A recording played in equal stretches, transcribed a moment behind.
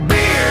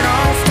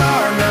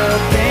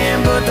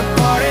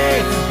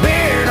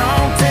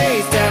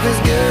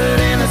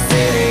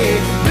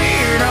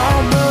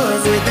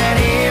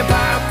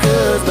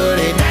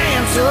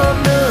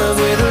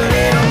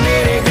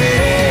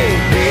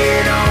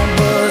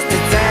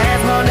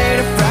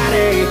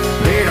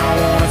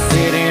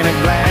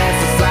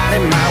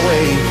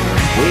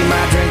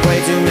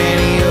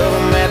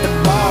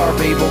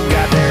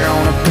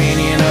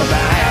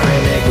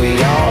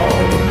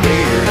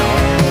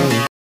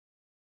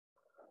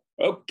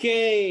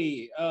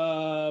Okay.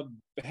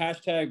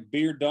 Hashtag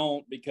beer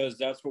don't, because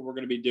that's what we're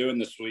going to be doing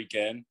this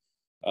weekend.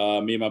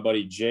 Me and my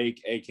buddy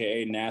Jake,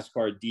 aka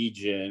NASCAR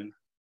DJin.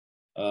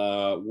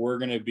 We're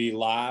going to be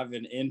live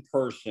and in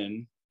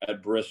person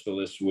at Bristol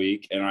this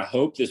week, and I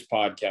hope this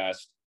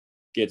podcast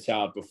gets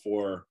out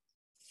before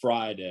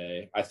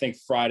Friday. I think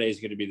Friday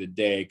is going to be the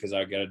day because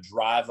I got to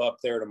drive up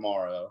there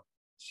tomorrow,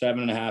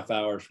 7.5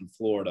 hours from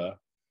Florida,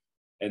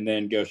 and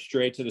then go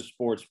straight to the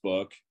sports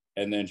book,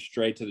 and then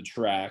straight to the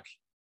track,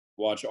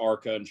 watch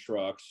ARCA and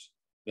trucks,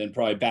 then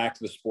probably back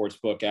to the sports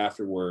book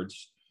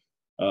afterwards,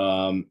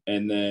 and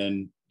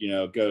then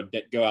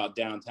go out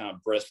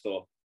downtown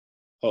Bristol,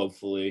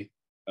 hopefully.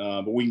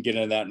 But we can get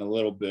into that in a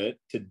little bit.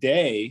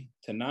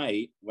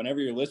 Tonight, whenever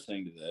you're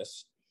listening to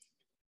this,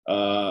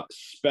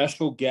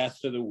 special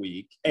guest of the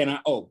week. And I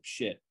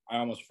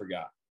almost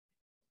forgot.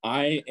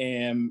 I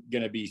am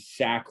going to be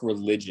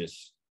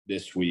sacrilegious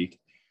this week.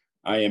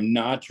 I am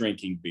not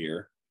drinking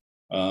beer.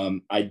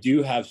 I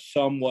do have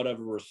somewhat of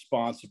a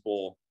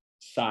responsible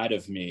side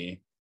of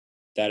me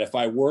that if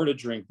I were to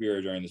drink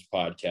beer during this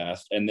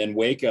podcast and then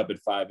wake up at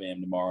 5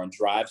 a.m. tomorrow and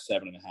drive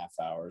 7.5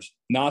 hours,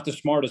 not the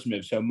smartest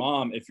move. So,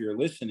 Mom, if you're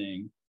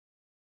listening,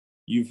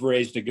 you've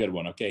raised a good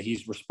one. Okay.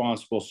 He's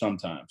responsible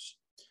sometimes.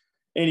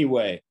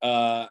 Anyway,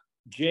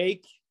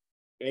 Jake,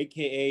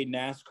 aka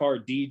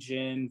NASCAR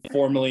DJin,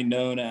 formerly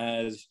known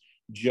as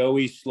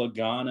Joey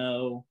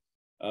Slogano.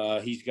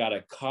 He's got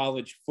a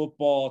college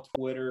football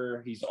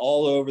Twitter. He's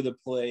all over the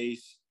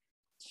place.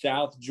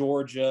 South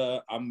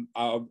Georgia.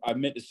 I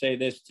meant to say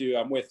this too.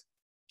 I'm with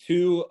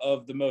two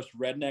of the most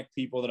redneck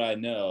people that I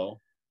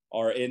know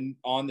are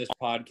on this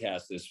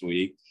podcast this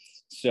week.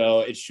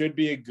 So it should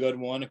be a good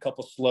one. A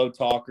couple slow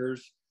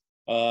talkers.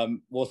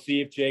 We'll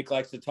see if Jake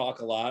likes to talk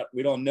a lot.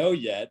 We don't know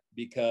yet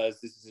because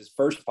this is his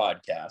first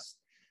podcast.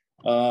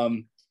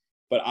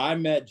 But I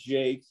met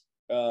Jake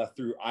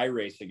through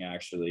iRacing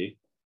actually.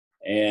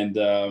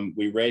 And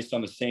we raced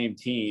on the same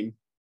team.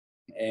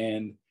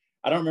 And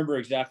I don't remember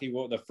exactly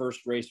what the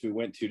first race we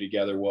went to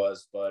together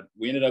was, but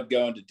we ended up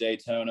going to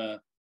Daytona.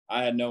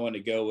 I had no one to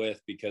go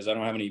with because I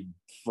don't have any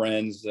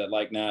friends that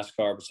like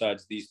NASCAR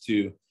besides these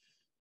two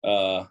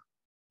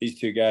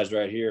guys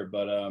right here.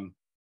 But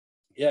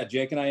yeah,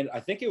 Jake and I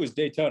think it was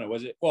Daytona,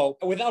 was it? Well,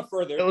 without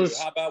further ado,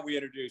 how about we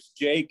introduce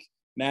Jake,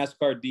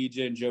 NASCAR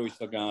DJ, and Joey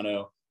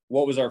Slogano.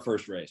 What was our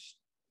first race?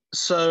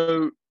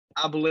 So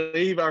I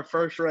believe our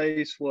first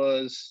race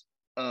was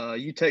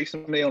you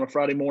texted me on a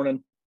Friday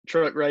morning,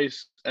 truck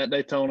race at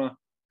Daytona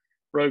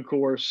road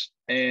course,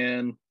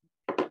 and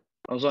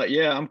I was like,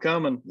 yeah, I'm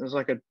coming. It was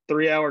like a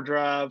 3-hour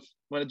drive.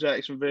 Went to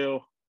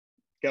Jacksonville,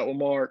 got with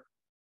Mark.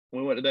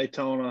 We went to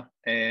Daytona,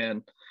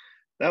 and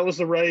that was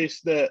the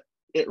race that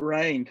it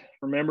rained,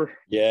 remember?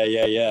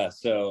 Yeah.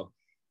 So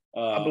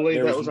I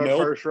believe that was our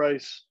first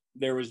race.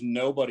 There was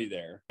nobody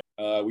there.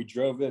 We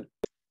drove it.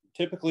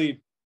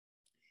 Typically,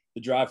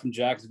 the drive from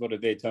Jacksonville to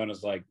Daytona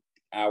is like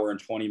hour and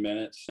 20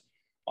 minutes.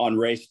 On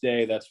race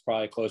day, that's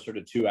probably closer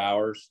to 2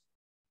 hours.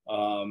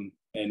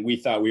 And we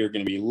thought we were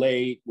going to be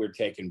late. We're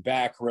taking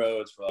back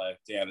roads. We're like,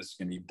 damn, this is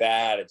going to be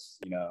bad. It's,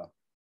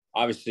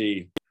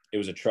 obviously it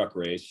was a truck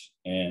race.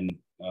 And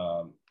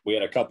we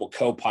had a couple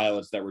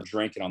co-pilots that were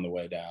drinking on the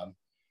way down.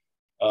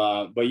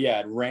 But yeah,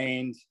 it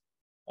rained.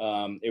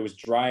 It was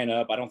drying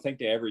up. I don't think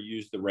they ever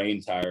used the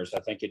rain tires. I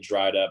think it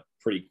dried up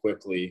pretty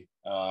quickly.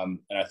 And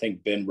I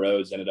think Ben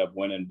Rhodes ended up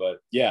winning. But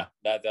yeah,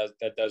 that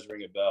does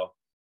ring a bell.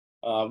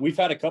 We've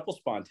had a couple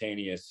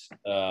spontaneous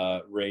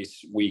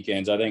race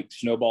weekends. I think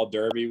Snowball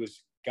Derby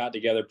got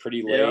together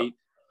pretty late.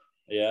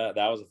 Yeah,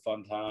 that was a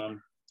fun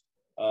time.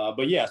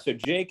 But yeah, so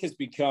Jake has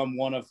become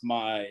one of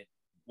my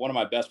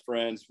best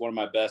friends, one of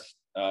my best,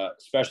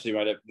 especially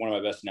one of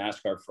my best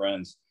NASCAR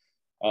friends.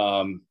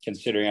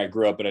 Considering I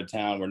grew up in a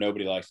town where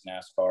nobody likes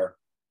NASCAR.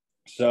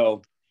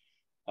 So,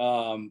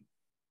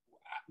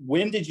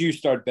 when did you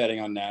start betting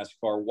on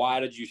NASCAR? Why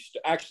did you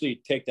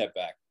actually take that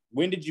back?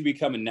 When did you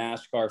become a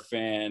NASCAR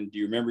fan? Do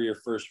you remember your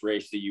first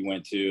race that you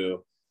went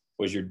to?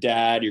 Was your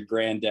dad, your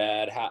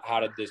granddad? How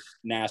did this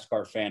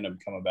NASCAR fandom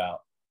come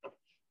about?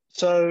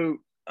 So,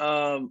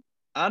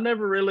 I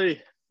never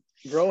really,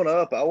 growing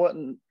up, I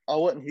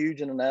wasn't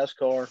huge into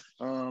NASCAR.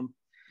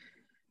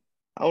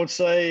 I would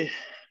say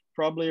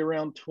probably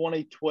around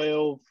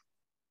 2012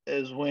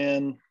 is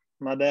when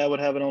my dad would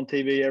have it on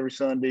TV every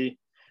Sunday,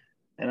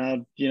 and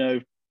I'd,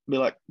 be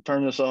like,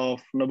 turn this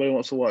off. Nobody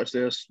wants to watch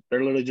this.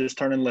 They're literally just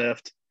turning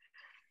left.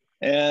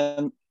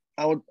 And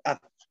I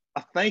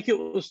think it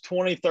was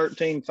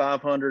 2013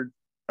 500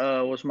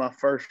 was my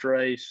first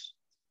race,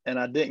 and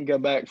I didn't go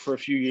back for a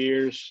few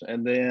years.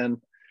 And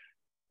then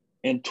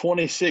in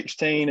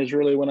 2016 is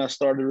really when I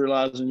started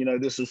realizing,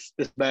 this is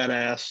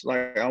badass.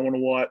 Like, I want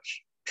to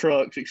watch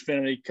trucks,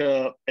 Xfinity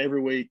Cup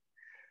every week.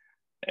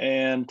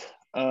 And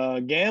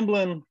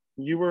gambling,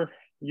 you were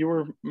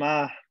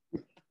my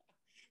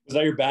was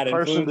that your bad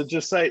person influence? to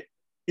just say,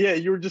 yeah,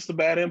 you were just a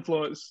bad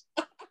influence.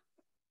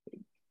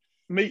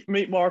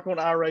 meet Mark on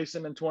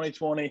iRacing in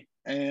 2020,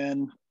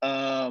 and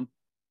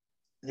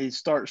he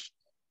starts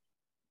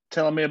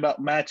telling me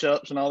about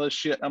matchups and all this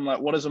shit. I'm like,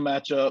 what is a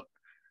matchup?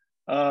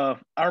 I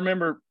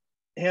remember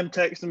him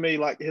texting me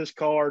like his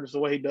cards, the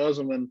way he does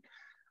them, and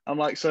I'm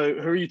like, so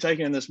who are you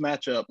taking in this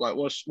matchup? Like,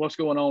 what's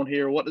going on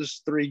here? What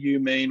does 3U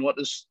mean? What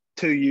does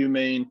 2U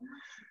mean?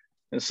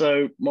 And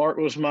so Mark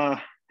was my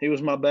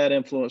bad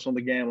influence on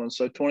the gambling.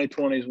 So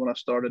 2020 is when I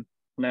started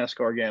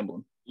NASCAR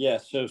gambling. Yeah.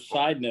 So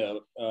side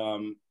note,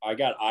 I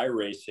got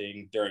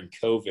iRacing during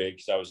COVID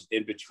because I was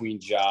in between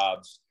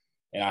jobs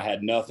and I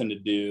had nothing to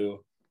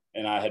do.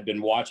 And I had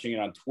been watching it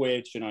on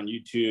Twitch and on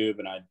YouTube,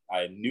 and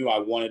I knew I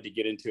wanted to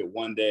get into it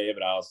one day,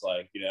 but I was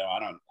like,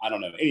 I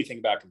don't know anything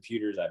about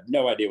computers. I have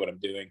no idea what I'm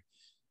doing.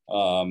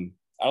 I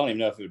don't even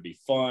know if it would be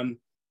fun.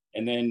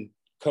 And then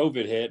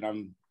COVID hit, and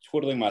I'm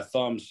twiddling my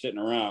thumbs sitting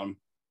around,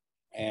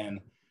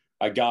 and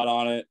I got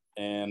on it,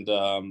 and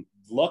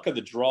luck of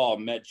the draw,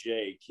 met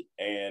Jake,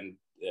 and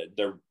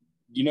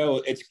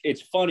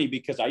it's funny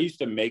because I used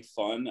to make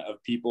fun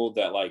of people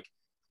that like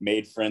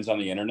made friends on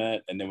the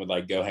internet and then would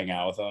like go hang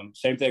out with them.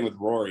 Same thing with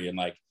Rory and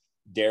like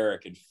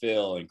Derek and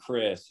Phil and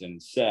Chris and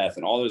Seth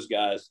and all those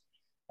guys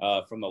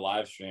from the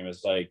live stream.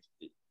 It's like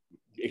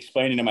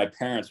explaining to my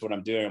parents what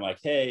I'm doing. I'm like,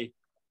 hey,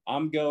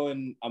 I'm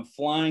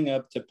flying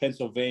up to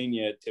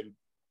Pennsylvania to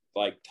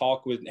like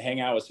hang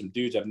out with some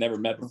dudes I've never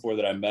met before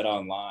that I met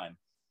online.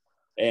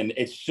 And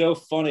it's so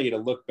funny to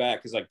look back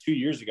because like 2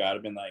 years ago, I'd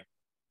have been like,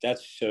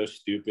 that's so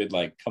stupid.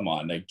 Like, come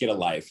on, like get a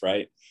life,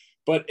 right?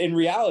 But in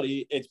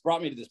reality, it's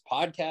brought me to this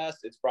podcast.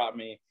 It's brought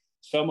me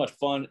so much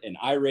fun in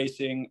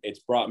iRacing. It's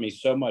brought me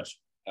so much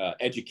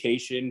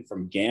education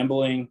from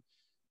gambling.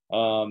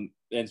 And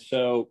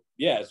so,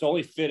 yeah, it's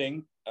only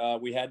fitting.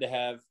 Rory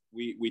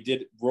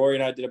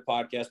and I did a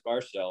podcast by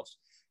ourselves.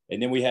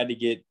 And then we had to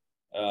get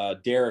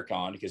Derek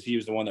on because he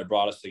was the one that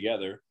brought us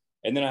together.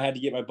 And then I had to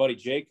get my buddy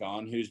Jake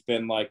on, who's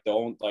been like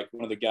one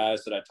of the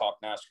guys that I talk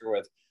NASCAR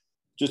with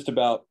just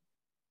about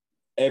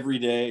every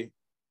day.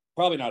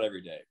 Probably not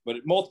every day,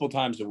 but multiple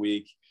times a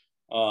week.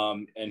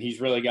 And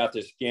he's really got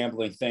this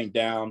gambling thing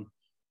down.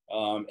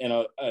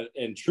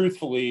 And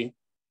truthfully,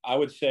 I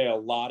would say a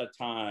lot of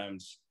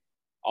times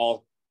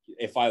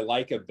if I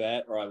like a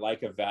bet or I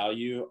like a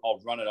value, I'll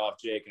run it off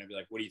Jake and I'll be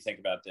like, what do you think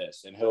about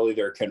this? And he'll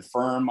either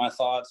confirm my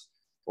thoughts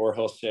or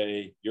he'll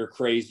say, you're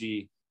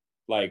crazy.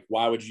 Like,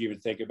 why would you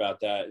even think about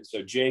that? And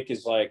so Jake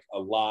is like a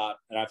lot.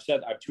 And I've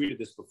tweeted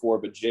this before,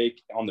 but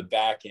Jake on the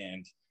back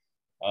end,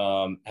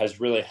 has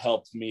really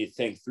helped me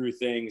think through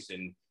things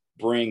and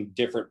bring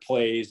different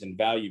plays and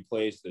value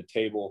plays to the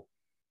table.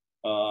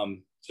 So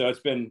it's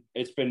been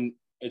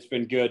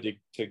good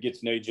to get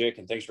to know you, Jake,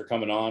 and thanks for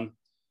coming on.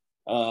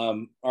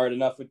 All right,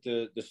 enough with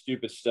the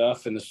stupid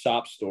stuff and the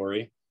sob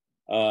story.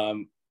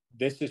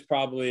 This is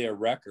probably a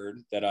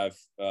record that I've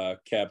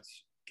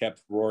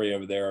kept Rory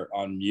over there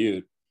on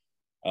mute.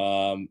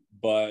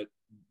 But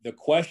the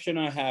question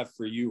I have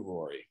for you,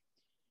 Rory,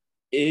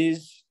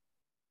 is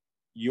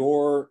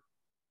your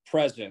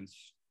presence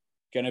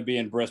going to be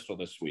in Bristol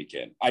this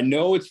weekend? I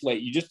know it's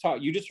late. You just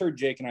heard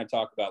Jake and I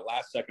talk about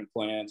last second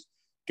plans,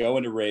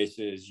 going to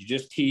races. You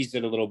just teased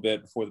it a little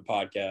bit before the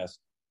podcast.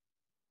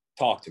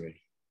 Talk to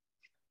me.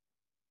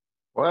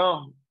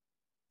 Well,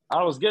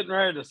 I was getting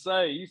ready to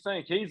say, you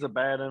think he's a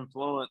bad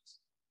influence?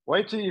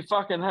 Wait till you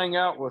fucking hang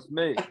out with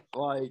me.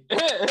 Like,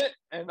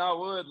 and I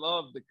would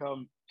love to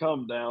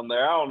come down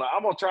there. I don't know.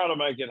 I'm going to try to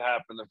make it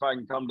happen. If I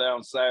can come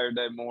down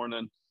Saturday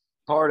morning,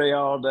 party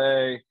all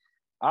day,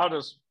 I'll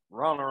just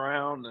run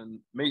around and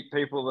meet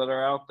people that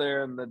are out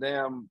there in the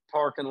damn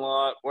parking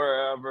lot,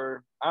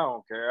 wherever. I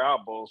don't care.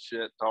 I'll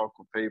bullshit, talk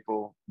with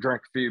people,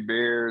 drink a few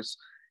beers,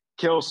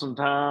 kill some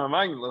time.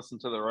 I can listen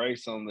to the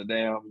race on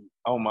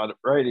my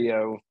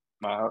radio,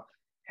 my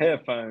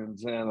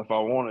headphones in if I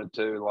wanted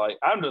to. Like,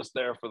 I'm just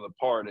there for the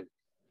party.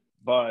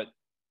 But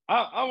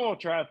I won't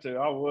try to.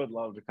 I would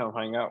love to come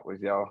hang out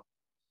with y'all.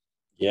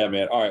 Yeah,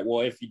 man. All right.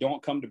 Well, if you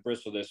don't come to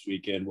Bristol this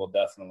weekend, we'll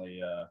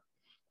definitely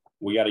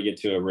we got to get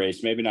to a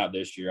race. Maybe not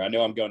this year. I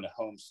know I'm going to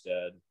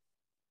Homestead.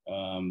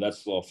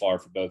 That's a little far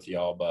for both of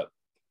y'all, but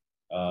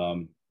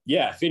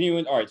yeah, if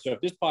anyone, all right. So if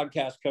this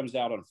podcast comes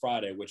out on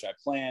Friday, which I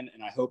plan,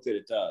 and I hope that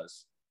it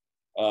does,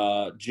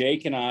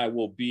 Jake and I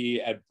will be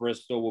at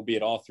Bristol. We'll be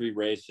at all three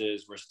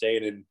races. We're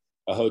staying in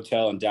a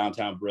hotel in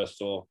downtown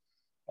Bristol.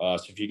 So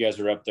if you guys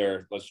are up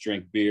there, let's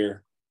drink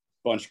beer,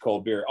 bunch of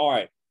cold beer. All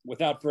right.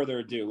 Without further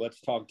ado, let's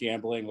talk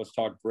gambling. Let's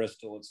talk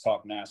Bristol. Let's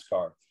talk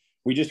NASCAR.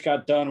 We just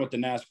got done with the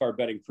NASCAR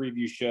betting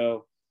preview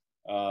show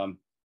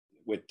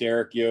with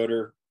Derek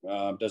Yoder.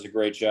 Does a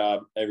great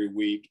job every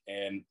week.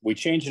 And we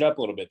changed it up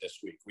a little bit this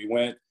week. We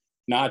went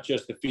not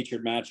just the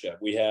featured matchup.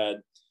 We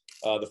had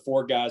the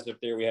four guys up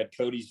there. We had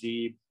Cody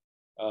Zeeb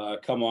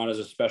come on as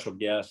a special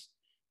guest.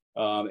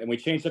 And we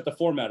changed up the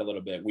format a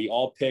little bit. We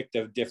all picked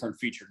a different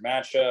featured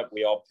matchup.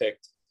 We all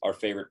picked our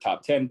favorite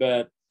top 10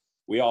 bet.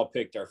 We all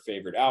picked our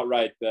favorite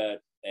outright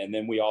bet. And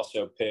then we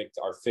also picked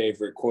our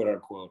favorite quote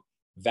unquote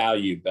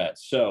value bet.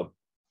 So,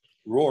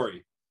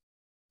 Rory,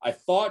 I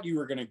thought you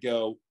were going to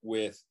go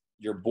with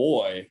your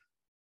boy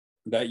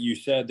that you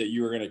said that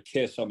you were going to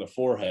kiss on the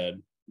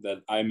forehead,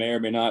 that I may or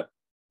may not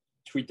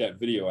tweet that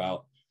video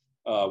out.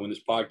 when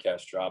this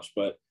podcast drops.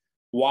 But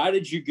why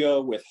did you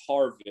go with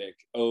Harvick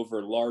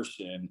over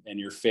Larson and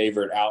your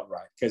favorite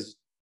outright? Because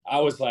I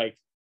was like,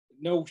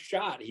 no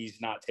shot he's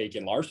not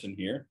taking Larson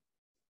here.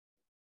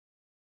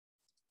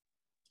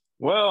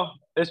 Well,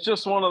 it's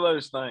just one of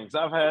those things.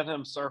 I've had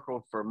him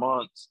circled for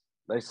months.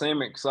 They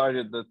seem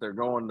excited that they're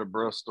going to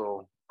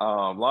Bristol. A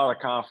lot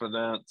of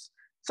confidence.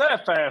 It's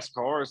had fast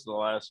cars the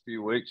last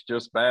few weeks,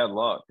 just bad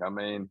luck. I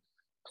mean,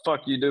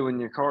 fuck you do when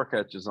your car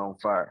catches on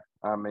fire?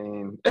 I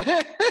mean,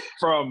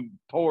 from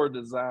poor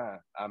design.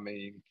 I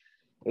mean,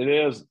 it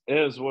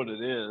is what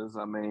it is.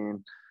 I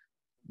mean,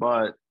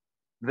 but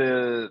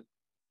that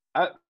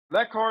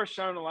car's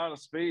shown a lot of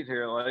speed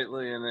here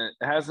lately, and it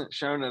hasn't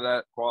shown it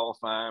at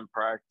qualifying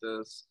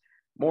practice.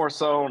 More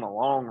so on a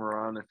long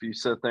run, if you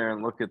sit there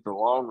and look at the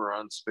long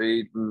run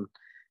speed. And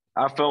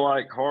I feel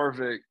like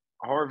Harvick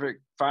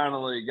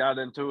finally got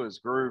into his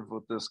groove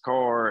with this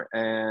car,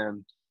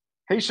 and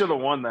he should have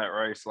won that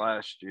race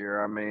last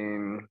year. I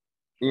mean,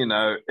 you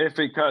know, if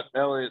he cut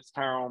Elliott's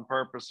tire on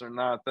purpose or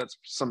not, that's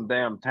some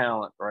damn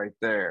talent right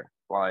there.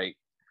 Like,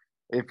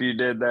 if you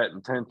did that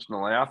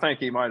intentionally, I think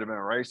he might have been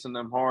racing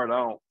them hard. I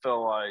don't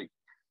feel like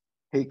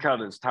he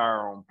cut his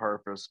tire on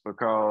purpose,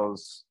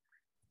 because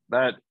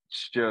that's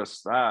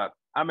just I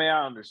mean,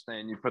 I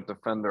understand you put the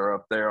fender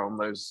up there on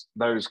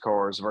those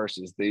cars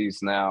versus these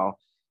now.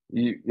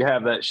 You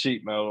have that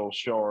sheet metal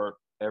sharp,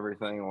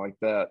 everything like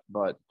that.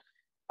 But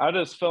I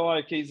just feel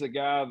like he's a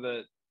guy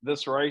that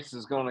this race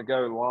is going to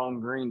go long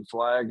green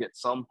flag at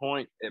some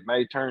point. It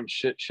may turn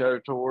shit show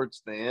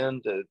towards the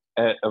end.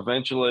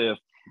 Eventually,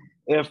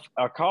 if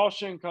a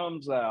caution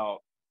comes out,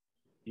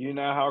 you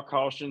know how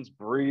cautions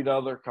breed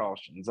other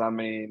cautions. I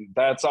mean,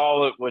 that's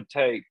all it would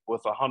take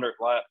with 100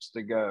 laps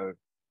to go,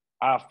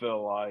 I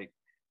feel like.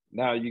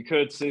 Now, you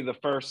could see the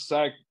first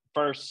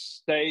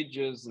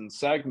stages and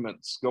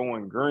segments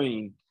going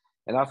green,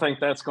 and I think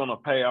that's going to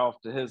pay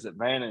off to his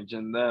advantage.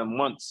 And then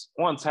once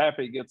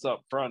Happy gets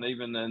up front,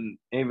 even in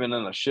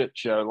a shit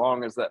show,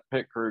 long as that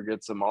pit crew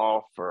gets him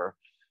off or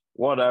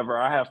whatever,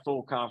 I have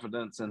full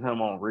confidence in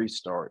him on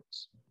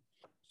restarts.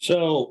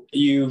 So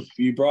you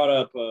brought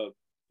up,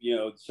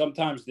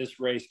 sometimes this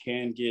race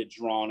can get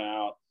drawn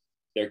out.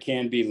 There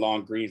can be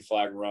long green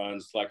flag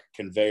runs, like a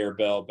conveyor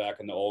belt back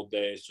in the old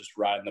days, just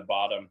riding the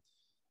bottom.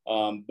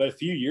 But a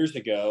few years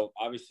ago,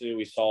 obviously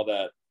we saw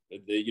that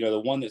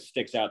the one that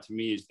sticks out to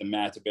me is the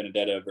Matt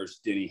Benedetto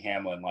versus Denny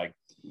Hamlin. Like,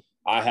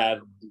 I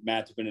had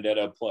Matt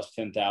Benedetto plus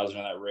 10,000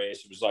 in that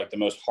race. It was like the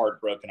most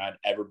heartbroken I'd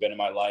ever been in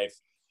my life.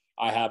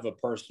 I have a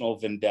personal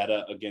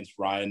vendetta against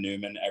Ryan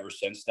Newman ever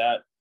since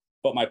that.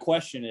 But my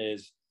question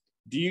is,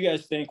 do you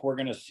guys think we're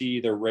going to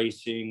see the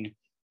racing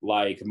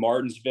like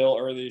Martinsville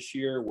earlier this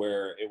year,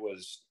 where it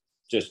was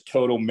just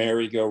total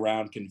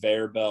merry-go-round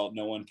conveyor belt,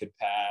 no one could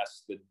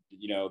pass,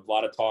 a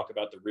lot of talk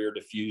about the rear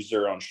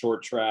diffuser on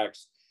short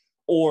tracks?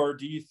 Or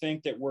do you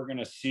think that we're going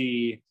to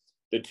see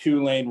the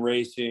two-lane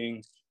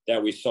racing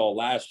that we saw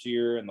last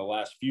year and the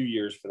last few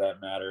years for that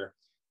matter?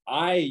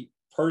 I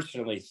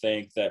personally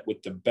think that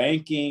with the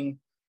banking,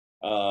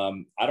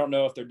 I don't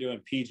know if they're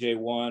doing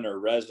PJ1 or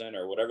resin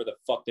or whatever the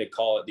fuck they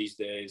call it these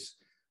days,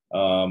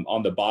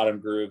 on the bottom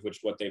groove, which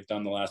is what they've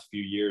done the last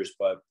few years.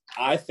 But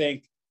I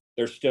think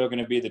there's still going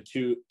to be the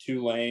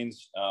two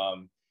lanes.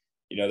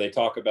 They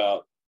talk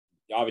about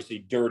obviously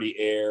dirty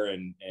air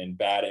and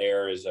bad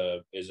air is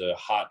a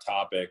hot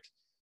topic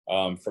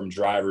from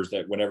drivers,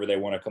 that whenever they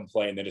want to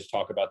complain, they just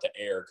talk about the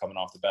air coming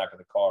off the back of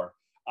the car.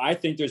 I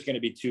think there's going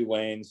to be two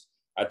lanes.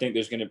 I think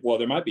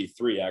there might be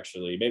three,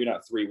 actually, maybe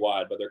not three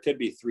wide, but there could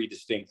be three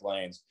distinct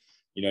lanes.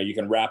 You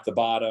can wrap the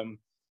bottom.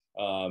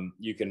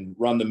 You can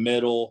run the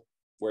middle,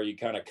 where you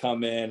kind of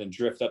come in and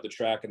drift up the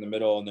track in the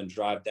middle and then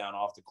drive down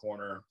off the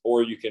corner,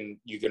 or you can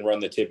run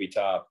the tippy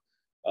top.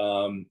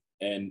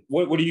 And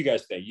what do you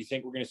guys think? You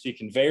think we're going to see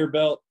conveyor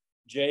belt,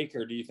 Jake,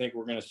 or do you think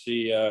we're going to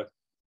see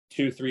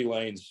 2-3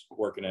 lanes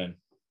working in?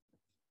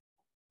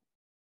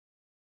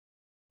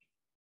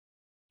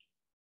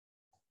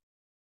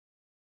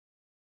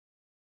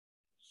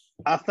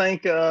 I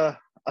think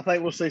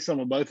we'll see some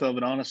of both of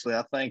it. Honestly,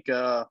 I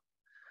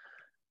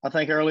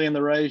think early in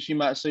the race you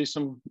might see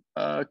some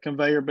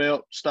conveyor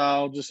belt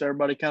style, just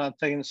everybody kind of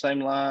taking the same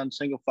line,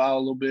 single file a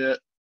little bit.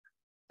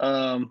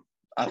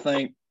 I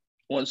think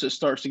once it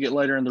starts to get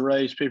later in the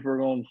race, people are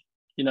going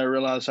to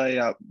realize,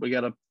 hey, we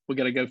gotta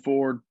go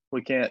forward.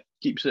 We can't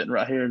keep sitting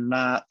right here in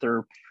ninth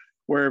or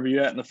wherever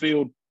you're at in the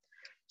field.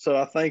 So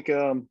I think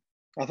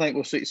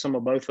we'll see some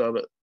of both of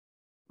it.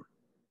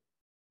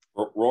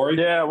 Rory?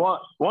 Yeah,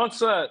 once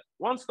that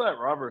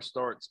rubber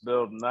starts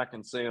building, I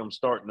can see them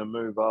starting to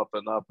move up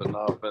and up and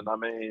up. And I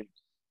mean,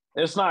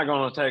 it's not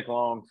going to take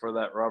long for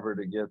that rubber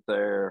to get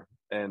there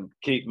and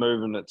keep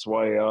moving its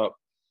way up.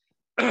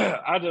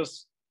 I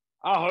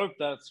hope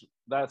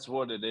that's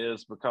what it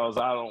is, because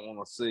I don't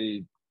want to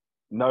see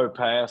no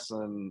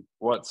passing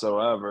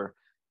whatsoever.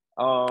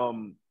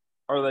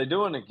 Are they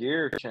doing a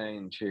gear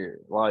change here?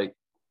 Like,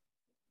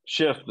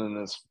 shifting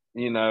this,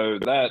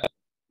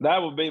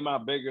 that would be my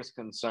biggest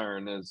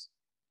concern, is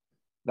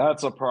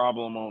That's a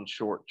problem on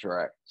short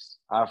tracks.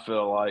 I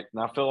feel like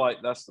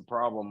that's the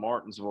problem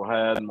Martinsville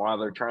had, and why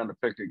they're trying to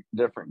pick a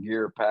different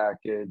gear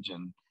package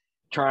and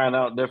trying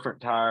out different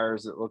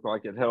tires that look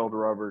like it held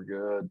rubber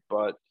good.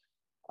 But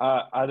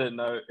I didn't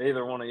know,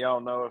 either one of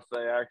y'all know if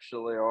they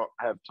actually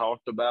have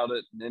talked about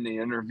it in any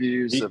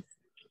interviews.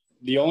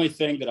 The only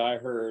thing that I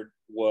heard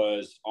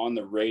was on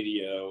the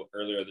radio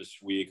earlier this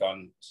week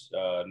on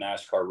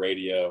NASCAR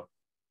radio,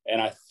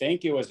 and I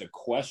think it was a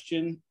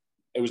question.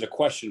 It was a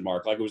question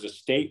mark, like it was a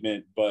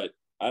statement, but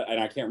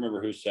I can't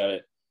remember who said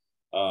it.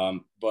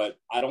 But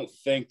I don't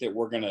think that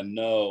we're going to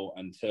know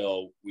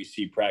until we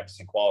see practice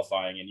and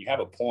qualifying. And you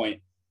have a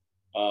point.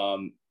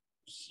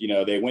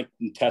 They went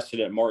and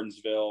tested at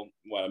Martinsville,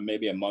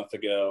 maybe a month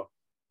ago.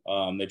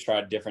 They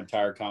tried different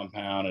tire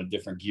compound and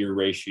different gear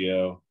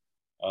ratio.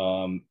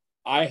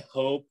 I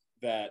hope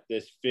that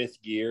this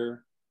fifth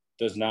gear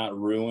does not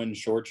ruin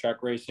short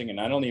track racing.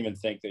 And I don't even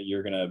think that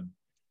you're going to,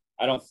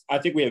 I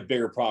think we have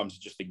bigger problems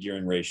with just the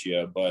gearing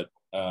ratio, but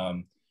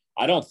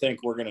I don't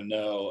think we're going to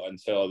know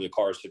until the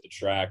cars hit the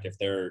track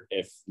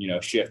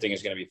if shifting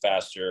is going to be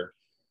faster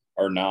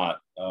or not.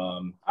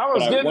 I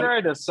was getting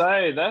ready to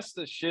say that's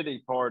the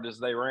shitty part, is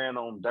they ran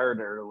on dirt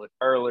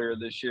earlier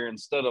this year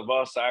instead of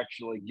us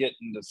actually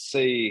getting to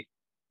see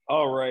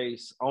a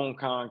race on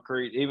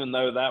concrete, even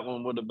though that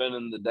one would have been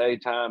in the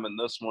daytime and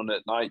this one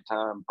at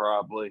nighttime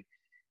probably.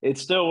 It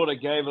still would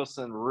have gave us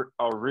a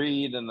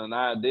read and an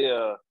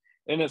idea.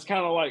 And it's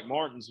kind of like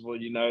Martinsville,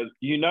 you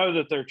know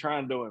that they're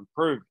trying to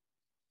improve.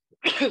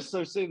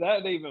 So, see,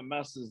 that even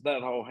messes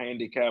that whole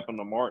handicapping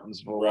the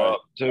Martinsville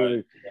up, too.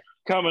 Right.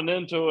 Coming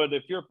into it,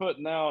 if you're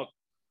putting out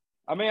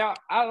 – I mean,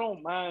 I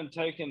don't mind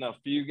taking a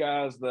few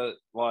guys that,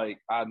 like,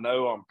 I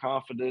know I'm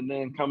confident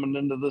in coming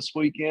into this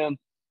weekend,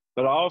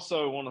 but I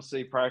also want to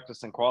see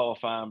practice and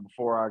qualifying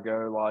before I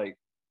go, like,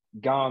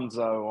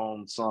 gonzo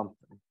on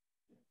something.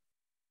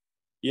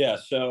 Yeah,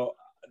 so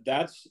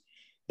that's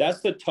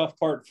the tough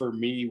part for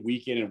me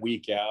week in and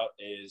week out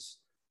is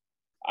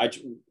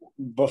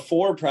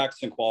before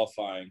practice and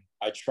qualifying,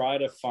 I try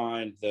to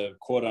find the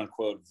quote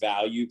unquote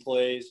value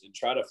plays and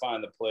try to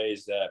find the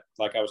plays that,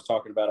 like I was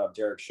talking about on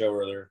Derek's show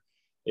earlier,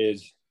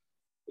 is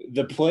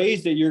the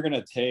plays that you're going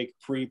to take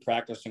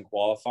pre-practice and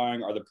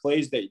qualifying are the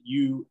plays that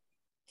you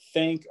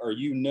think or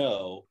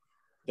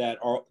that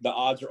are the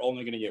odds are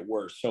only going to get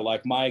worse. So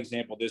like my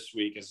example this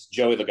week is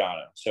Joey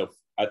Logano. So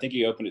I think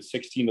he opened at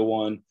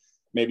 16-1,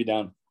 maybe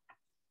down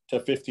to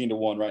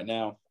 15-1 right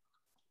now.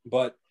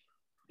 But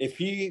if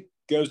he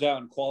goes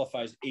out and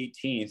qualifies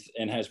 18th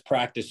and has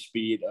practice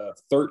speed of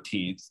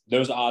 13th,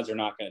 those odds are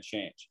not going to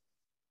change.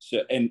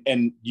 So,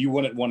 and you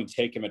wouldn't want to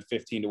take him at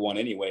 15-1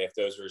 anyway, if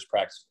those are his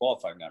practice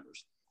qualifying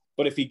numbers.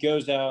 But if he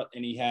goes out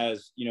and he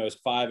has, his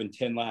 5 and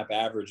 10 lap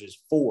average is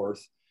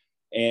 4th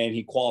and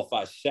he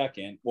qualifies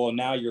 2nd, well,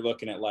 now you're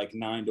looking at like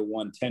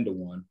 9-1,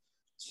 10-1.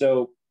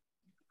 So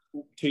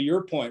to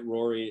your point,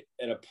 Rory,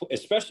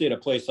 especially at a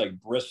place like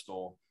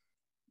Bristol,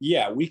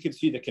 yeah, we could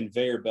see the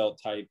conveyor belt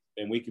type,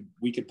 and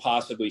we could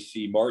possibly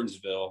see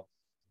Martinsville,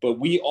 but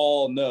we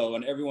all know,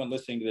 and everyone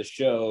listening to this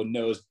show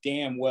knows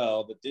damn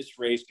well that this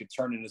race could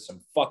turn into some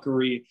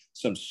fuckery,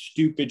 some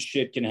stupid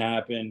shit can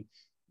happen.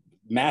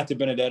 Matt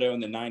DiBenedetto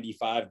in the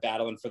 95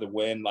 battling for the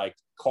win, like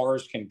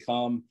cars can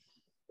come.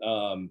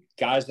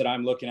 Guys that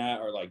I'm looking at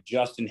are like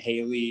Justin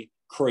Haley,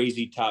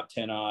 crazy top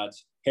 10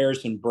 odds.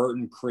 Harrison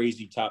Burton,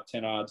 crazy top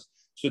 10 odds.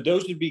 So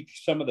those would be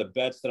some of the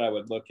bets that I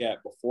would look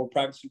at before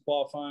practicing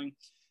qualifying.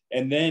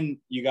 And then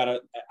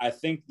I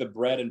think the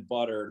bread and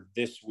butter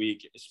this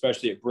week,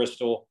 especially at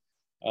Bristol,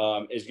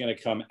 is going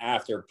to come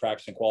after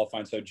practice and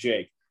qualifying. So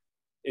Jake,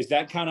 is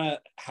that kind of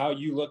how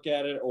you look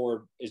at it?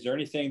 Or is there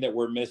anything that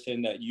we're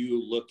missing that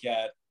you look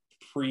at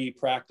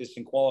pre-practice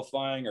and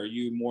qualifying? Or are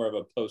you more of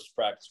a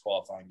post-practice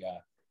qualifying guy?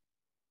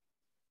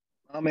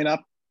 I mean,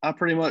 I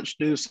pretty much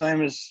do the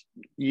same as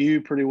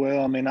you pretty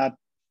well. I mean, I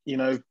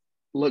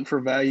look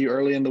for value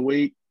early in the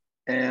week,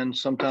 and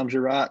sometimes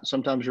you're right,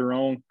 sometimes you're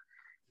wrong.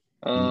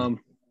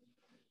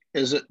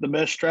 Is it the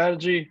best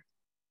strategy?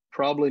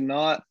 Probably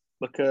not,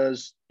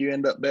 because you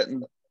end up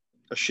betting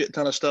a shit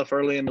ton of stuff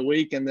early in the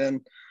week, and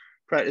then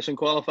practice and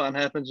qualifying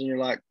happens and you're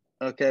like,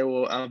 okay,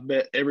 well, I've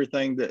bet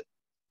everything that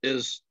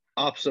is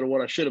opposite of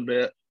what I should have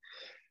bet.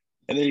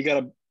 And then you got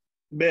to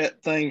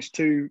bet things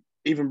to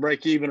even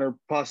break even or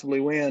possibly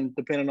win,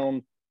 depending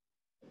on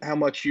how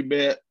much you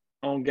bet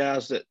on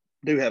guys that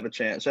do have a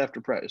chance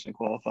after practice and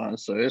qualifying.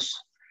 So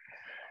it's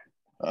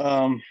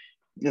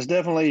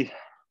definitely,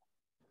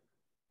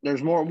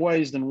 there's more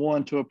ways than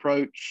one to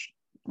approach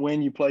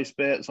when you place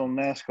bets on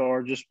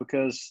NASCAR, just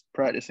because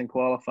practice and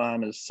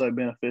qualifying is so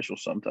beneficial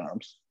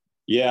sometimes.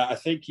 Yeah, I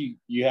think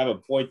you have a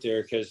point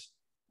there,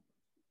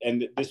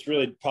 and this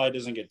really probably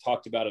doesn't get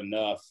talked about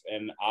enough,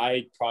 and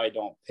I probably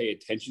don't pay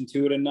attention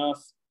to it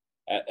enough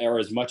or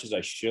as much as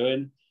I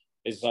should.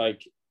 It's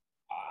like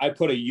I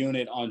put a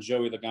unit on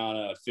Joey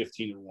Logano at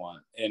 15-1,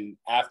 and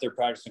after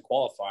practice and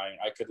qualifying,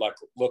 I could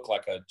look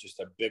like just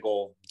a big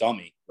old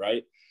dummy,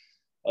 right?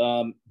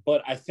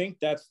 But I think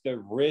that's the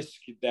risk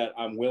that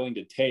I'm willing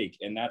to take.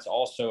 And that's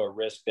also a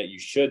risk that you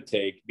should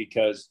take,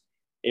 because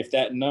if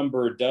that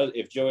number does,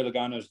 if Joey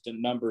Logano's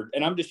numbered,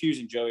 and I'm just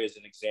using Joey as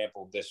an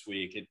example this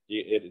week,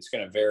 it's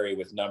going to vary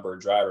with number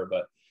of driver,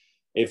 but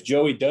if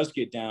Joey does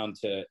get down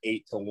to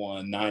 8-1,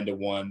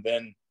 9-1,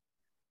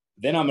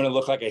 then I'm going to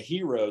look like a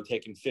hero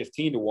taking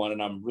 15-1.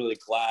 And I'm really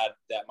glad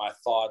that my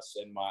thoughts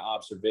and my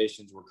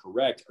observations were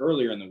correct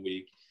earlier in the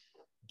week.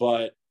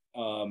 But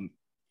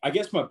I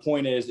guess my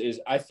point is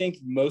I think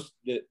most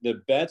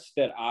the bets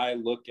that I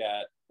look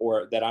at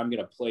or that I'm going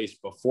to place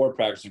before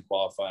practice and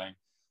qualifying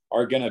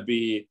are going to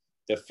be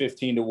the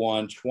 15-1,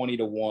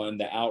 20-1,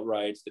 the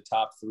outrights, the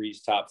top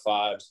threes, top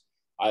fives.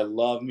 I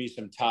love me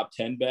some top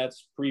 10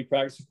 bets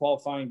pre-practice and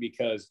qualifying,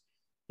 because,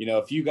 you know,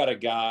 if you got a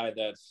guy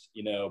that's,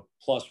 you know,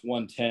 plus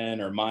 110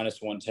 or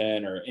minus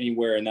 110 or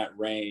anywhere in that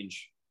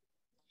range,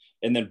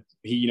 and then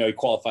he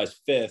qualifies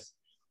fifth,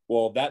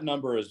 well, that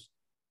number is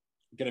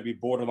going to be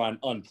borderline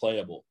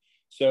unplayable.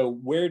 So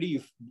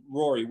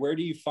Rory, where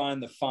do you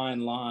find the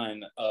fine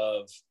line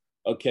of,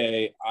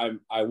 okay,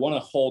 I want to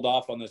hold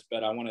off on this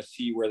bet. I want to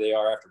see where they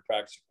are after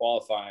practice and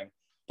qualifying,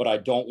 but I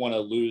don't want to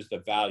lose the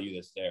value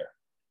that's there.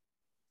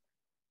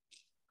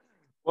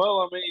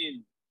 Well, I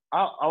mean,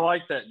 I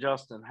like that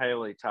Justin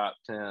Haley top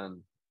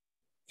 10.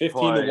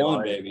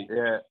 15-1, baby.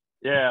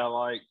 Yeah.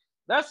 Like,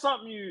 that's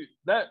something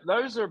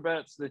those are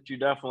bets that you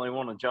definitely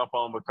want to jump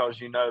on, because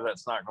you know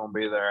that's not going to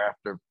be there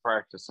after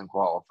practice and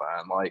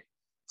qualifying. Like,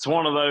 it's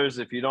one of those,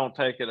 if you don't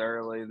take it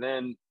early,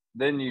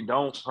 then you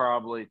don't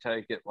probably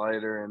take it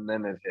later, and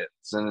then it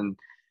hits.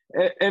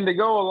 And to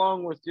go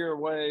along with your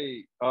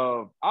way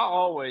of, I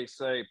always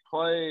say,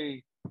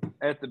 play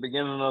at the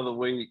beginning of the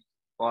week,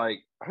 like,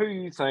 who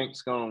you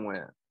think's going to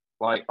win,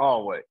 like,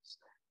 always.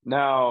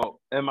 Now,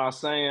 am I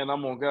saying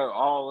I'm going to go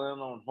all in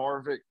on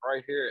Harvick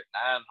right here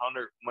at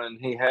 900 when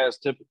he has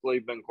typically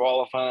been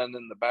qualifying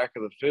in the back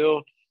of the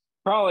field?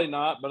 Probably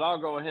not, but I'll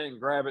go ahead and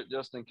grab it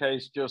just in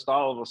case, just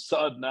all of a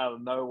sudden out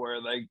of nowhere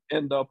they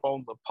end up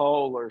on the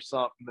pole or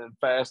something in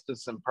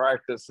fastest in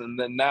practice, and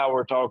then now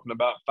we're talking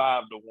about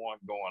 5-1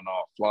 going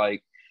off.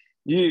 Like,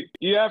 you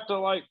have to,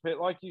 like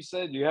you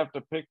said, you have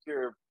to pick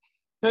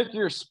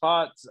your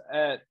spots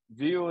at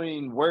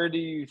viewing where do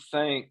you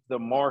think the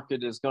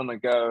market is going to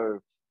go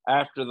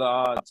after the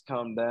odds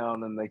come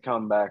down and they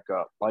come back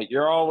up. Like,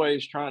 you're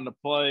always trying to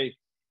play.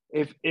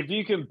 If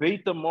you can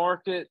beat the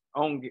market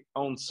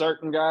on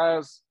certain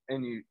guys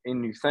and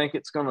you think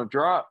it's going to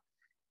drop,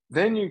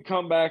 then you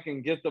come back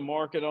and get the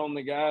market on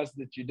the guys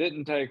that you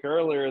didn't take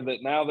earlier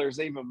that now there's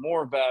even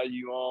more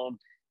value on,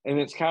 and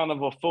it's kind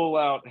of a full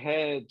out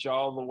hedge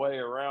all the way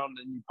around,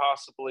 and you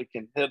possibly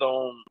can hit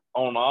on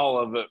all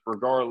of it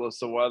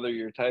regardless of whether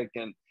you're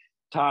taking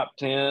top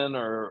 10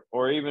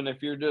 or even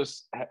if you're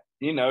just,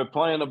 you know,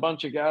 playing a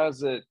bunch of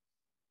guys at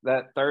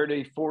that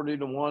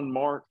 30-40-1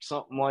 mark,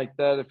 something like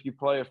that. If you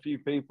play a few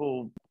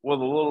people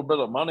with a little bit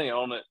of money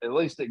on it, at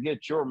least it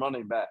gets your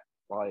money back.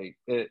 Like,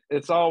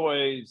 it's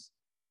always,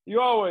 you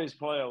always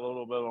play a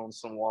little bit on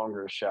some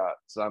longer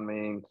shots. I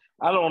mean,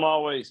 I don't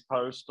always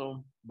post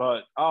them,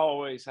 but I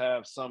always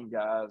have some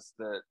guys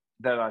that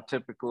I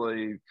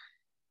typically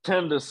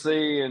tend to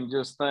see and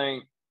just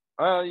think,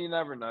 well, you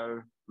never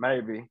know,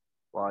 maybe.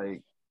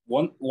 Like,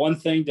 one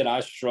thing that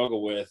I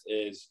struggle with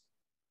is,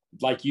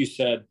 like you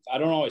said, I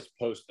don't always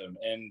post them.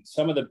 And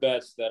some of the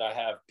bets that I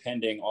have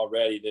pending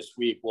already this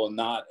week will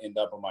not end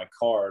up on my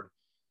card.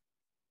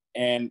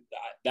 And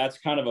that's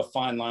kind of a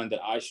fine line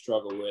that I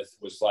struggle with,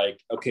 was like,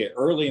 okay,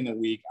 early in the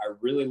week, I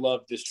really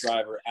loved this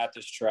driver at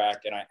this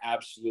track, and I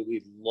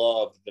absolutely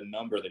loved the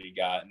number that he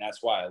got. And that's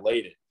why I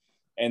laid it.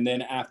 And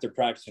then after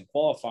practice and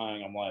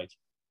qualifying, I'm like,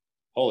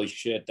 holy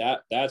shit,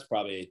 that's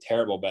probably a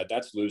terrible bet.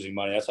 That's losing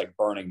money. That's like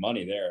burning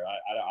money there.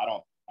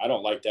 I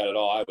don't like that at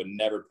all. I would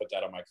never put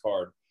that on my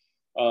card.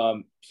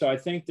 So I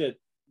think that,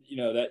 you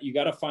know, that you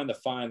got to find the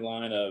fine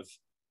line of,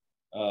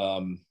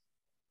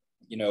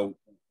 you know,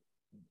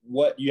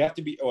 what you have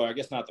to be, or I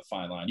guess not the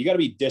fine line. You got to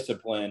be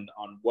disciplined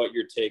on what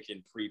you're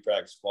taking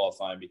pre-practice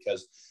qualifying,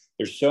 because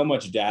there's so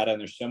much data and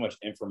there's so much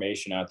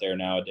information out there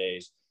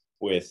nowadays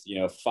with, you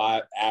know,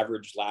 5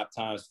 average lap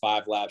times,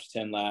 5 laps,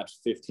 10 laps,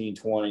 15,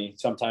 20,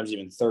 sometimes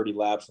even 30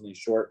 laps on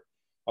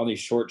these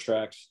short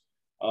tracks.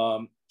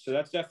 So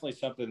that's definitely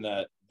something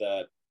that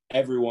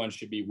everyone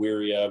should be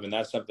weary of. And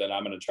that's something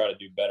I'm going to try to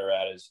do better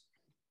at, is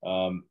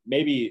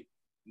maybe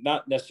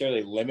not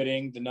necessarily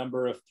limiting the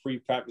number of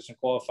pre-practice and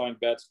qualifying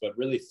bets, but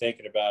really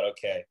thinking about,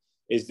 okay,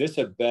 is this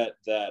a bet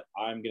that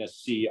I'm going to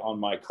see on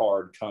my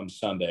card come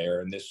Sunday,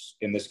 or in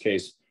this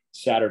case,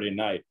 Saturday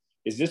night?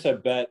 Is this a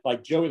bet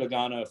like Joey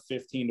Logano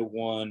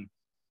 15-1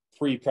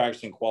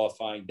 pre-practice and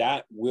qualifying?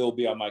 That will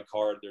be on my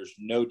card. There's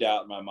no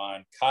doubt in my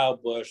mind. Kyle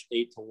Busch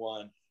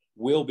 8-1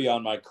 will be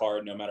on my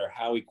card, no matter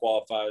how he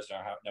qualifies or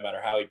no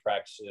matter how he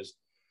practices.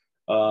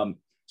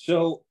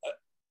 So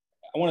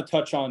I want to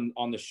touch on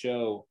the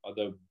show,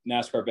 the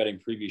NASCAR betting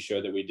preview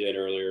show that we did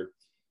earlier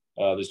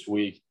this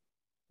week.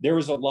 There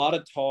was a lot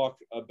of talk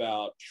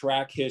about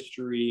track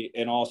history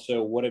and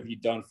also what have you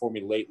done for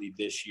me lately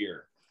this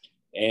year.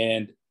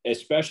 And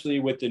especially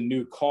with the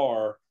new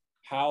car,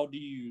 how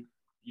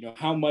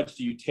much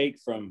do you take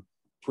from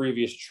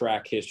previous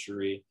track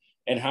history,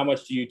 and how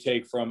much do you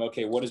take from,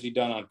 okay, what has he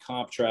done on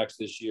comp tracks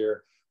this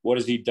year? What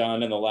has he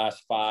done in the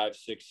last 5,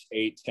 6,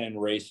 8, 10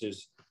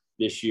 races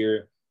this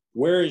year?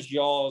 Where is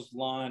y'all's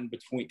line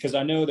between? Because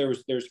I know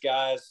there's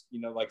guys,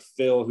 like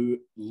Phil, who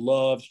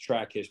loves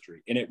track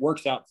history and it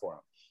works out for him.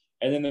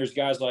 And then there's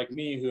guys like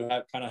me who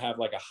have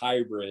like a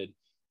hybrid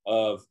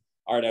of,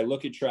 all right, I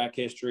look at track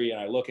history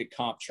and I look at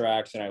comp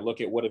tracks and I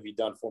look at what have you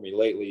done for me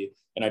lately,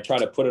 and I try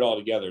to put it all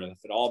together. And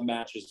if it all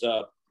matches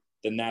up,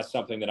 then that's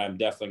something that I'm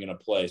definitely going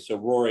to play. So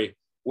Rory,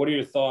 what are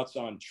your thoughts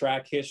on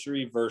track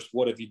history versus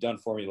what have you done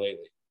for me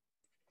lately?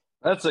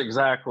 That's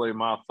exactly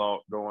my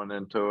thought going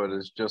into it.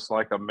 Is just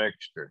like a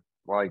mixture.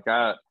 Like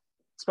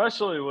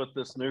especially with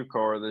this new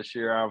car this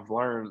year, I've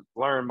learned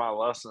my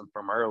lesson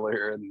from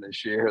earlier in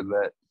this year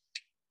that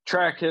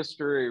track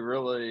history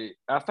really,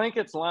 I think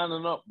it's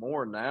lining up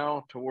more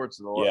now towards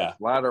the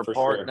latter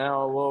part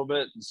now a little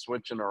bit and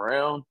switching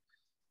around.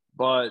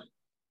 But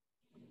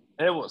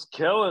it was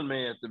killing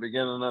me at the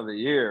beginning of the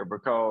year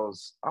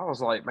because I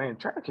was like, man,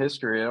 track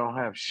history, I don't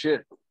have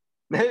shit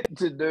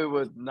to do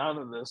with none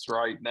of this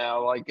right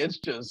now. Like, it's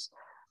just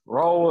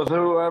roll with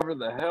whoever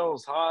the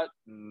hell's hot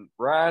and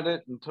ride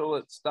it until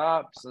it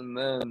stops, and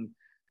then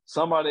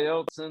somebody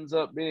else ends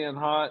up being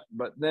hot.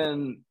 But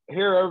then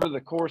here over the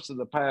course of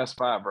the past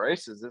 5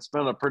 races, it's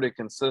been a pretty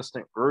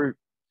consistent group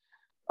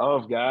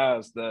of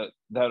guys that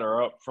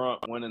are up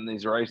front winning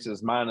these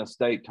races, minus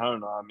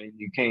Daytona. I mean,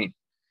 you can't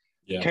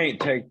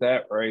take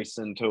that race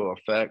into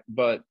effect,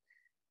 but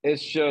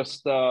it's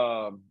just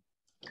one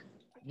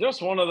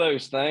of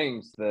those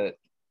things that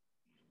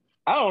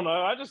I don't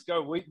know. I just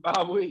go week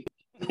by week.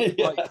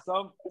 Like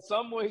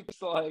some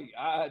weeks, like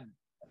I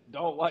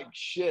don't like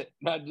shit,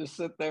 and I just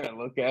sit there and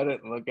look at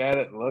it and look at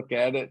it and look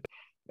at it,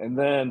 and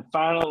then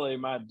finally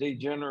my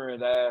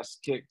degenerate ass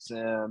kicks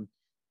in,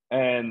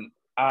 and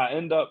I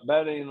end up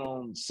betting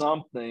on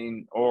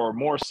something, or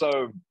more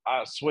so,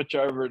 I switch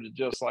over to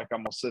just like,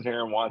 I'm gonna sit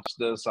here and watch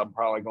this. I'm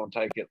probably gonna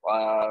take it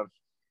live,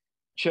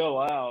 chill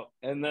out.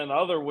 And then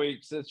other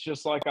weeks, it's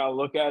just like I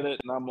look at it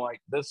and I'm like,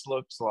 this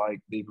looks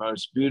like the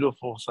most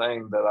beautiful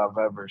thing that I've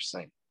ever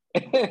seen.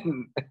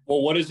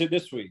 Well, what is it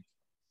this week?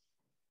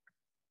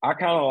 I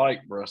kind of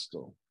like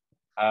Bristol.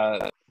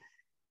 I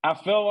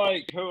feel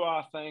like who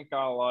I think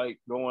I like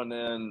going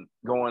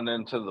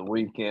into the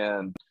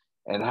weekend,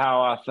 and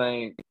how I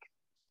think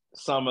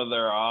some of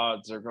their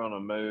odds are going to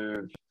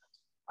move.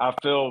 I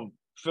feel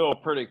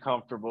pretty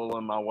comfortable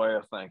in my way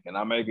of thinking.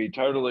 I may be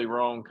totally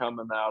wrong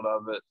coming out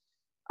of it.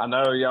 I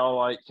know y'all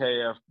like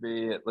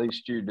KFB, at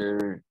least you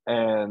do.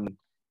 And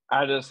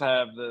I just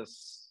have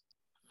this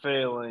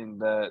feeling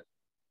that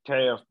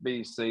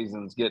KFB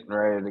season's getting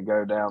ready to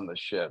go down the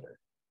shitter.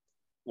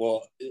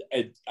 Well,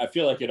 I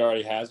feel like it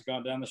already has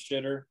gone down the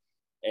shitter.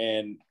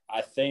 And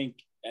I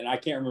think, and I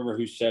can't remember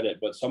who said it,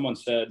 but someone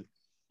said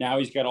now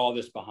he's got all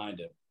this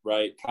behind him,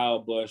 right? Kyle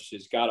Busch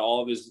has got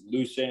all of his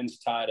loose ends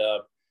tied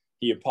up.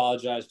 He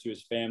apologized to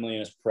his family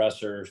and his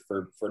pressers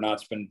for not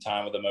spending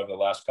time with them over the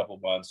last couple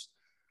of months.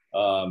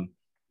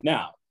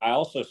 Now, I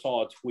also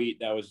saw a tweet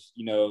that was,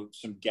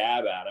 some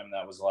gab at him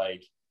that was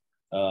like,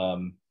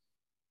 well,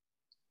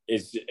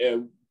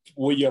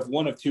 you have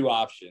one of two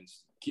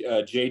options.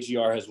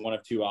 JGR has one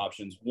of two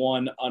options.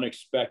 One,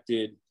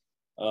 unexpected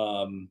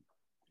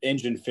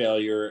engine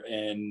failure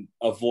and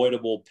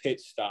avoidable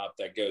pit stop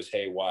that goes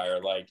haywire.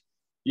 Like,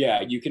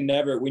 yeah, you can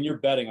never, when you're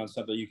betting on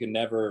something, you can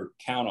never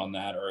count on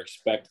that or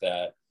expect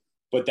that.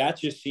 But that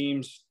just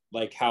seems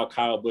like how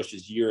Kyle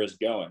Busch's year is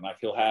going. Like,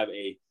 he'll have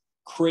a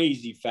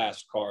crazy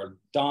fast car,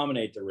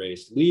 dominate the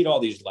race, lead all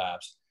these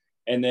laps,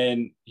 and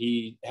then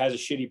he has a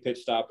shitty pit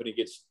stop and he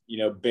gets,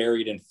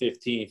 buried in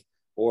 15th,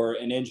 or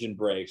an engine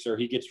breaks, or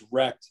he gets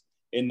wrecked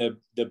in the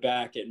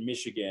back at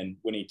Michigan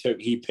when he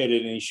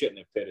pitted and he shouldn't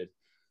have pitted.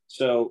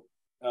 So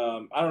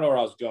I don't know where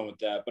I was going with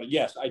that, but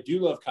yes, I do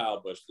love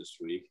Kyle Busch this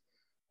week.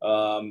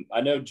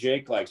 I know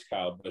Jake likes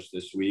Kyle Busch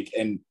this week,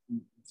 and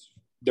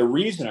the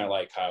reason I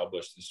like Kyle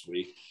Busch this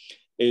week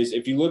is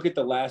if you look at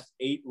the last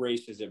 8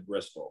 races at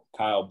Bristol,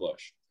 Kyle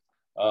Busch.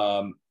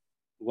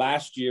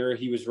 Last year,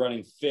 he was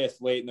running 5th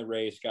late in the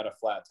race, got a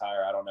flat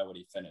tire. I don't know what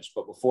he finished,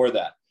 but before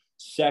that,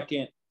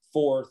 2nd,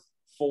 4th,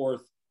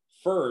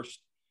 1st,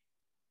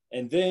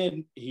 and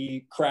then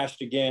he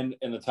crashed again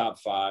in the top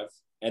 5.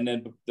 And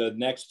then the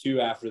next 2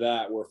 after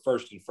that were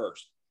 1st and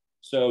 1st.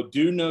 So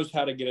dude knows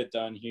how to get it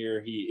done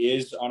here. He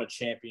is on a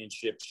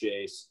championship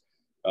chase.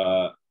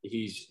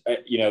 He's,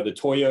 the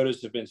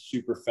Toyotas have been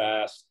super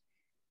fast.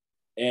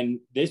 And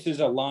this is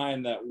a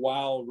line that,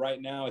 while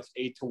right now it's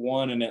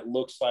 8-1 and it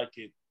looks like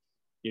it,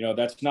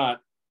 that's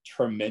not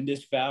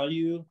tremendous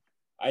value.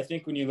 I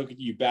think when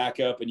you back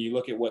up and you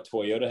look at what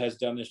Toyota has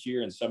done this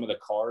year and some of the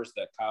cars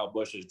that Kyle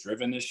Busch has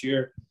driven this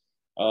year,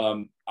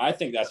 I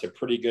think that's a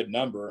pretty good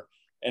number.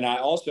 And I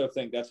also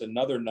think that's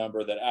another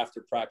number that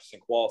after practice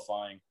and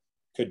qualifying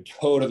could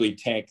totally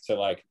tank to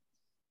 5-1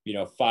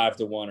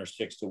 or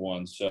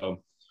 6-1.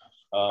 So,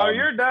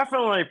 you're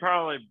definitely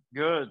probably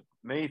good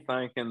me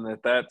thinking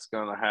that that's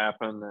going to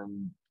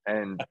happen,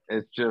 and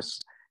it's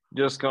just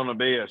going to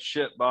be a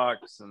shit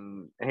box,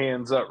 and he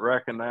ends up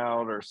wrecking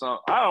out or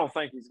something. I don't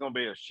think he's going to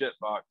be a shit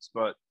box,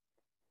 but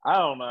I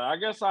don't know. I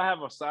guess I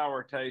have a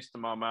sour taste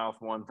in my mouth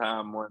one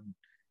time when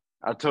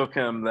I took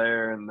him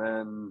there, and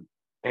then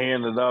he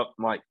ended up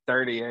like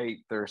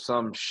 38th or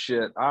some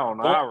shit. I don't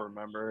know. I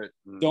remember it.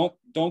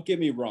 Don't get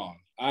me wrong.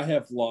 I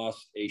have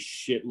lost a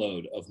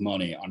shitload of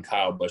money on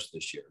Kyle Busch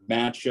this year.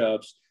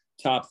 Matchups,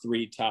 top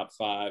 3, top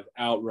 5,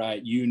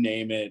 outright, you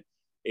name it.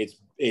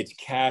 It's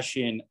cash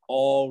in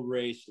all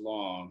race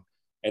long,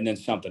 and then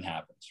something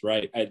happens,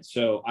 right?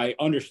 So I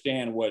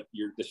understand what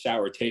the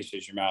sour taste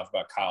is in your mouth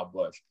about Kyle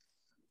Busch.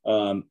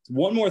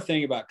 One more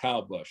thing about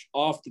Kyle Busch,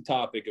 off the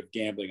topic of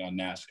gambling on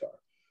NASCAR,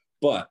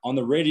 but on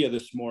the radio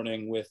this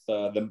morning with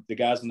the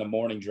guys in the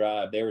morning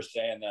drive, they were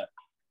saying that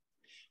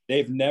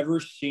they've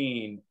never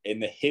seen in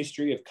the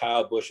history of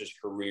Kyle Busch's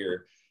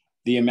career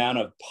the amount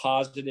of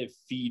positive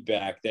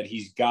feedback that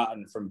he's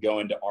gotten from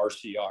going to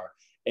RCR.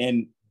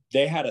 And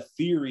they had a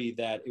theory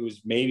that it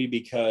was maybe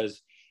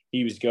because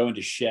he was going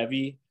to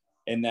Chevy,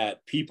 and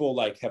that people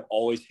like have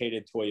always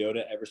hated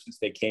Toyota ever since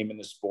they came in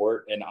the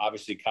sport. And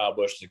obviously Kyle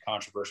Busch is a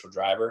controversial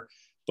driver,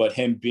 but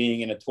him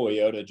being in a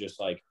Toyota just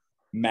like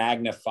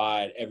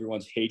magnified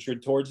everyone's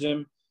hatred towards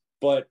him.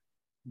 But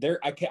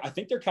I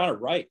think they're kind of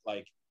right.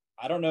 Like,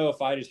 I don't know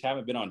if I just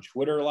haven't been on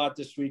Twitter a lot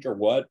this week or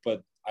what,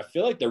 but I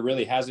feel like there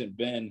really hasn't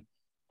been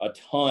a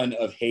ton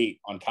of hate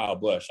on Kyle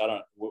Busch.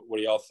 What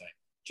do y'all think?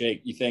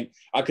 Jake, you think?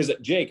 Because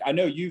Jake, I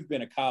know you've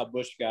been a Kyle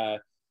Busch guy.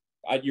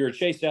 You're a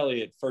Chase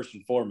Elliott first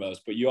and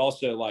foremost, but you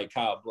also like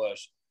Kyle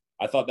Busch.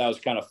 I thought that was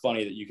kind of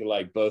funny that you could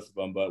like both of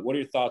them. But what are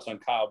your thoughts on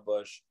Kyle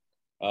Busch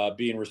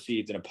being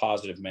received in a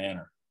positive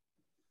manner?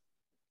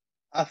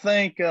 I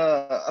think one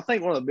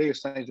of the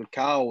biggest things with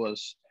Kyle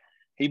was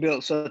he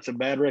built such a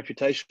bad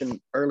reputation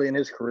early in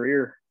his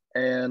career,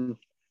 and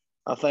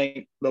I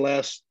think the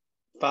last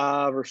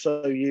 5 or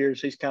so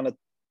years he's kind of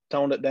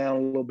toned it down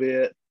a little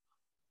bit.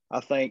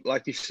 I think,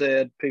 like you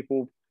said,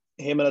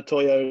 him and a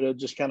Toyota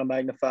just kind of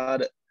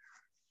magnified it.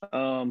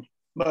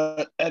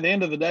 But at the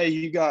end of the day,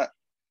 you got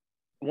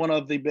one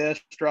of the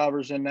best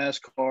drivers in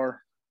NASCAR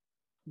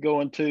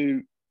going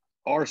to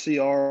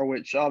RCR,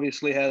 which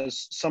obviously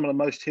has some of the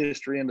most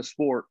history in the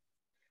sport.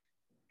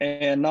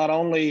 And not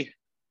only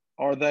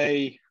are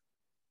they,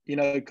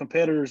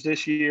 competitors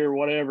this year,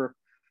 whatever,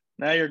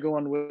 now you're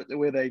going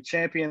with a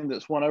champion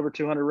that's won over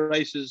 200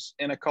 races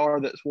in a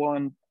car that's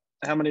won.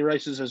 How many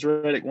races has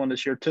Reddick won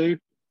this year? 2?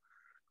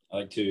 I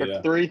like 2,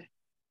 yeah. 3.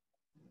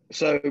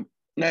 So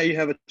now you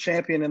have a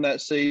champion in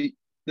that seat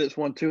that's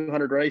won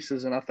 200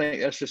 races, and I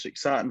think that's just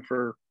exciting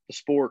for the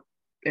sport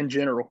in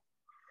general.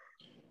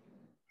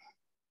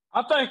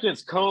 I think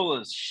it's cool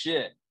as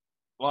shit.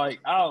 Like,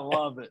 I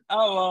love it.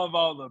 I love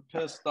all the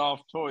pissed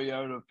off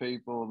Toyota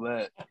people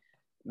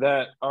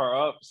that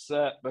are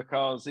upset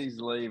because he's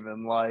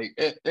leaving. Like,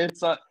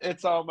 it's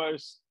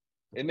almost,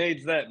 it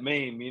needs that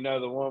meme,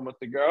 the one with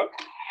the girl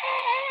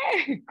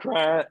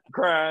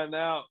crying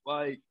out.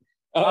 Like,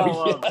 I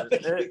love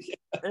it.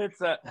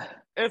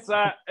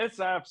 It's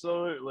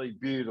absolutely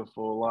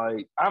beautiful.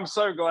 Like, I'm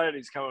so glad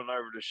he's coming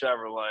over to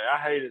Chevrolet. I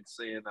hated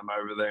seeing him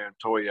over there in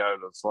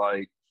Toyotas.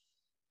 Like,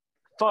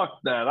 fuck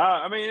that.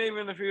 I mean,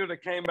 even if he would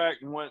have came back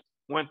and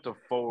went to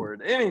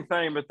Ford,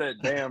 anything but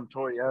that damn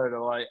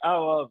Toyota. Like, I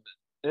loved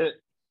it.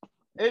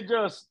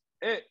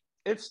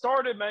 It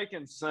started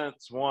making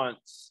sense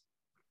once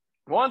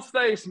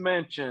they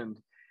mentioned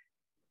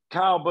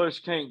Kyle Busch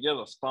can't get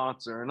a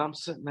sponsor, and I'm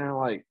sitting there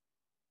like,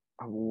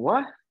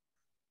 what?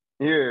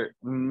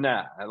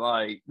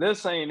 Like,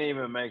 this ain't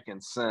even making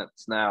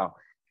sense now.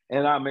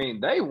 And I mean,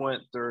 they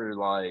went through,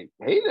 like,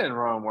 he didn't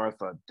run worth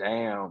a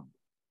damn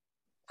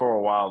for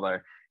a while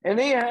there. And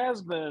he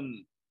has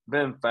been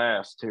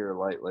fast here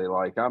lately.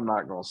 Like, I'm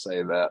not going to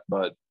say that,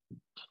 but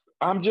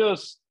I'm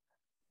just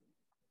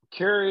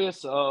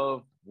curious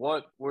of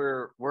what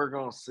we're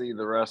going to see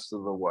the rest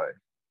of the way.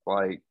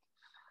 Like,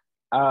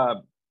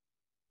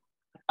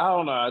 I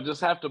don't know. I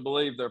just have to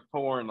believe they're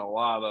pouring a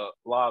lot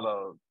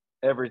of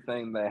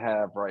everything they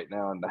have right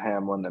now into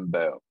Hamlin and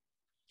Bell.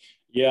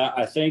 Yeah,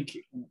 I think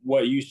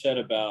what you said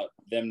about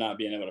them not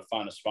being able to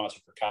find a sponsor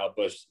for Kyle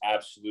Busch is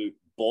absolute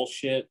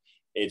bullshit.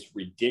 It's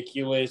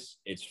ridiculous.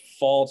 It's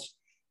false.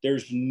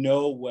 There's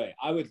no way.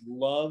 I would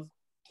love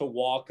to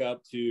walk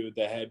up to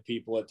the head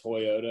people at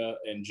Toyota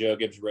and Joe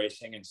Gibbs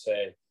Racing and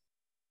say,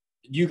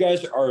 you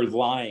guys are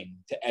lying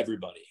to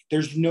everybody.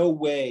 There's no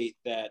way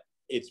that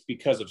it's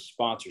because of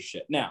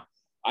sponsorship. Now,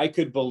 I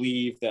could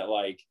believe that,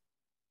 like,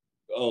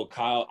 oh,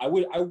 Kyle, I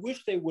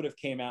wish they would have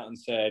came out and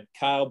said,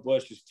 Kyle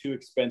Busch is too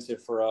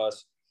expensive for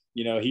us.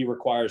 He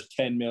requires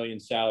 10 million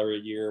salary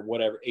a year,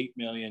 whatever, 8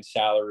 million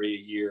salary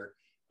a year.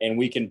 And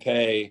we can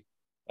pay,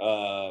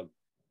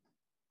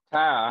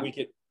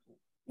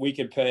 we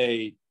could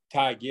pay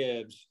Ty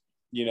Gibbs,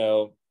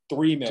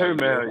 3 million. 2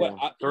 million.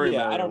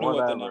 I don't know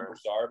what the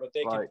numbers are, but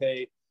they can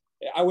pay.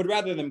 I would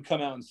rather them come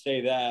out and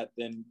say that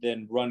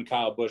than run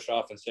Kyle Busch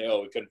off and say,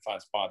 oh, we couldn't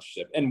find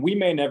sponsorship. And we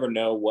may never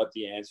know what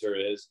the answer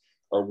is.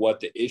 or what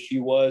the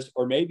issue was,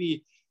 or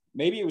maybe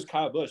it was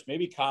Kyle Busch.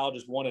 Maybe Kyle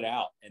just wanted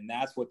out, and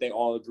that's what they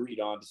all agreed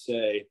on to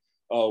say,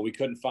 oh, we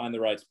couldn't find the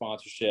right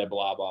sponsorship,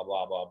 blah, blah,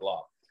 blah, blah,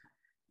 blah.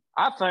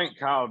 I think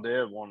Kyle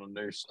did want a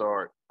new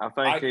start. I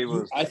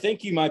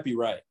think you might be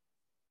right.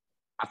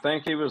 I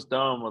think he was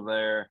done with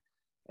there.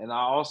 And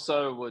I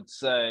also would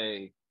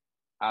say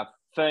I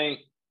think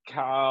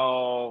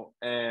Kyle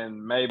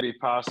and maybe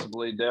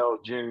possibly Dale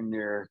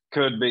Jr.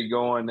 could be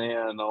going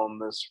in on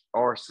this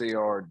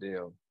RCR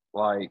deal.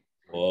 Like,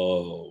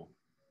 whoa.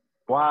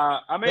 Why?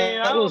 I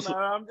mean, I don't know.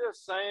 I'm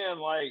just saying,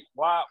 like,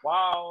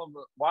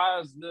 why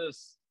is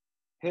this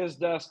his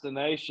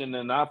destination?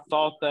 And I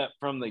thought that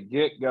from the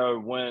get-go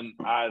when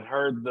I'd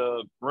heard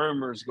the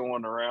rumors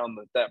going around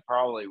that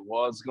probably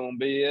was going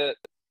to be it.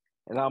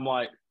 And I'm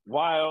like,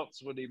 why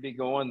else would he be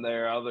going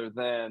there other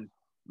than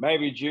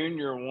maybe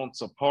Junior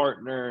wants a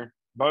partner?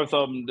 Both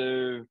of them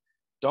do.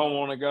 Don't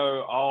want to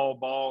go all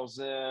balls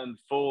in,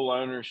 full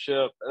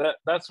ownership.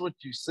 That's what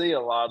you see a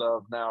lot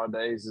of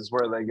nowadays is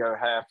where they go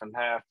half and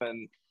half.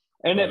 And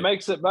right. It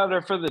makes it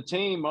better for the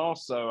team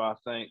also, I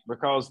think,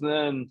 because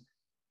then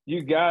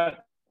you got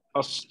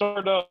a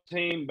startup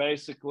team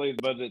basically,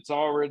 but it's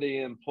already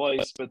in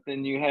place. But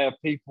then you have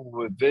people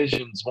with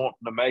visions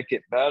wanting to make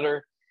it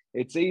better.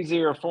 It's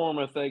easier for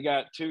them if they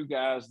got two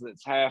guys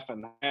that's half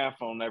and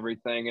half on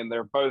everything, and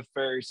they're both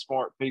very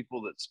smart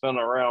people that's been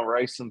around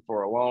racing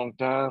for a long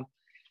time.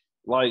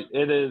 Like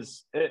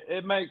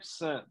it makes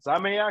sense. I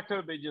mean, I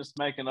could be just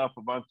making up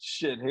a bunch of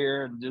shit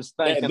here and just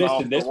thinking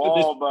off the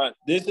wall, but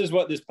this is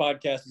what this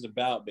podcast is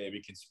about,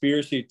 baby.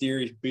 Conspiracy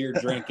theories, beer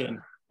drinking,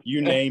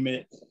 you name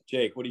it.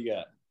 Jake, what do you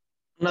got?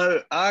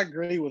 No, I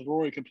agree with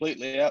Rory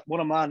completely.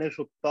 One of my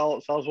initial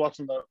thoughts, I was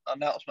watching the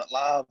announcement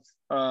live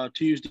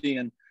Tuesday,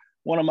 and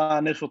one of my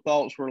initial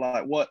thoughts were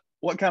like,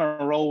 what kind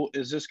of role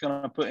is this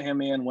going to put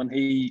him in when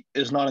he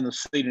is not in the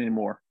seat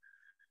anymore?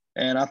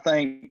 And I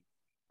think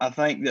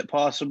that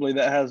possibly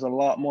that has a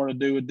lot more to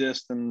do with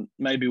this than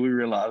maybe we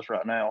realize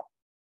right now.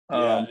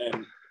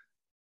 And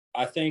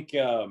I think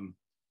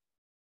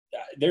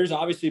there's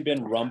obviously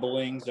been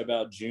rumblings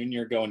about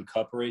Junior going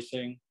cup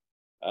racing.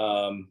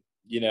 I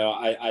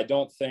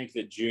don't think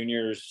that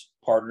Junior's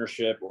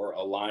partnership or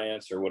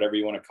alliance or whatever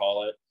you want to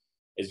call it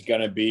is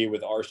going to be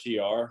with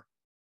RCR.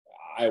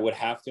 I would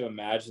have to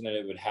imagine that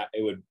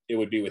it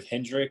would be with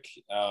Hendrick,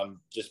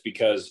 just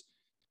because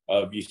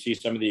of you see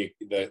some of the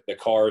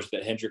cars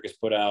that Hendrick has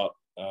put out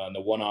in the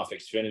one-off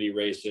Xfinity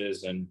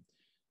races, and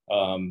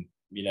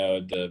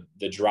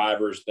the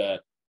drivers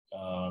that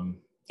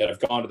have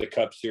gone to the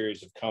Cup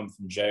Series have come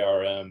from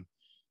JRM.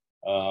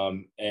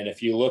 And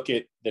if you look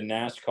at the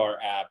NASCAR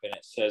app and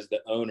it says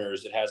the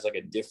owners, it has like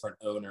a different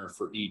owner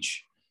for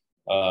each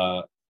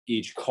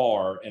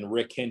car, and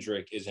Rick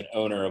Hendrick is an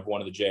owner of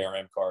one of the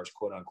JRM cars,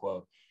 quote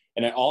unquote.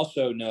 And I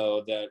also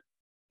know that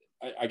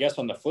I guess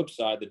on the flip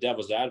side, the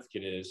devil's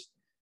advocate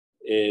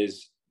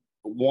is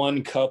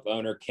one Cup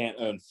owner can't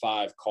own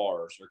 5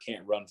 cars or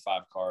can't run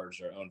 5 cars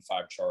or own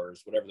 5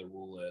 charters, whatever the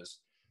rule is.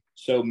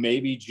 So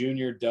maybe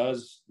Junior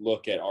does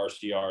look at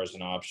RCR as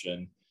an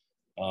option.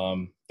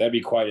 That'd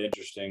be quite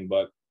interesting.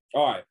 But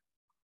all right,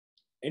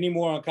 any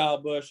more on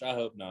Kyle Busch? I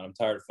hope not. I'm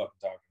tired of fucking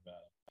talking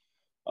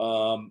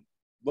about it.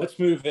 Let's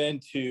move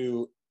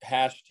into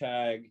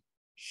hashtag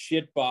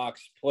shitbox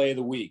play of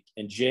the week.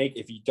 And Jake,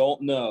 if you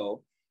don't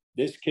know,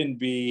 this can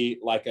be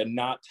like a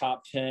not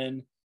top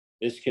 10.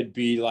 This could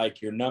be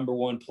like your number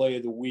 1 play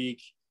of the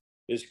week.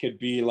 This could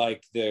be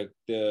like the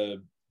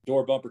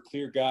door bumper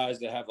clear guys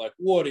that have like,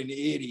 what an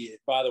idiot.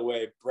 By the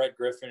way, Brett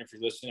Griffin, if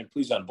you're listening,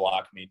 please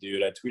unblock me,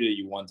 dude. I tweeted at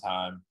you one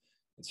time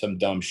and some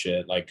dumb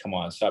shit. Like, come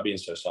on, stop being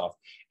so soft.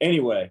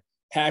 Anyway,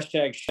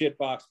 hashtag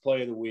shitbox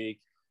play of the week.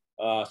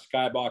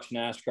 Skybox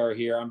NASCAR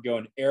here. I'm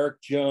going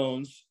Eric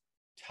Jones,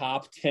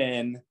 top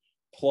 10,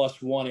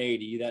 plus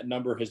 180. That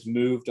number has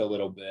moved a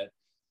little bit.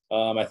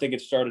 I think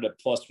it started at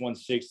plus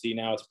 160.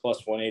 Now it's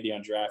plus 180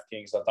 on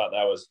DraftKings. I thought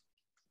that was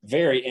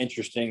very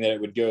interesting that it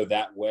would go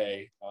that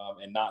way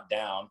and not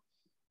down.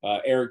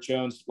 Eric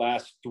Jones'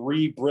 last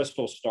 3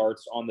 Bristol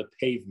starts on the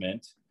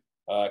pavement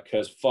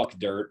because fuck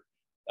dirt.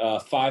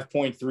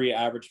 5.3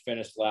 average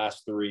finish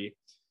last 3.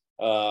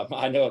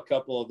 I know a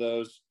couple of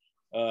those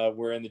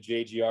were in the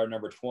JGR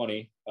number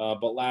 20.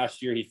 But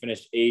last year he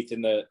finished 8th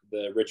in the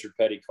Richard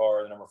Petty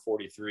car, the number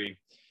 43.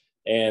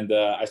 And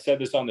I said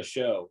this on the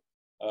show.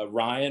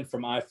 Ryan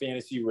from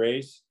iFantasy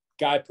Race,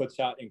 guy puts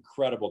out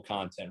incredible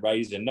content, right?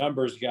 He's a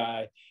numbers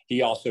guy.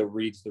 He also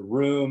reads the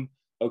room.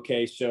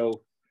 Okay,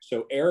 so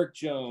Eric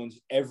Jones,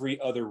 every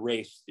other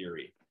race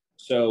theory.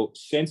 So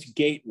since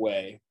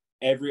Gateway,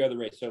 every other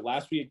race. So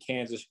last week at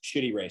Kansas,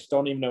 shitty race.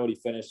 Don't even know what he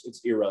finished. It's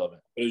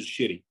irrelevant. It was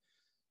shitty.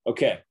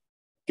 Okay,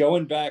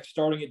 going back,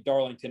 starting at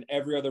Darlington,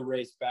 every other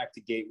race back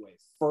to Gateway.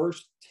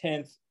 1st,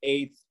 10th,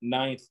 8th,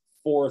 9th,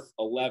 4th,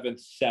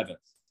 11th, 7th.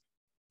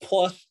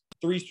 Plus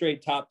 3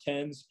 straight top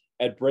 10s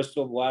at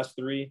Bristol, the last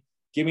 3.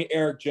 Give me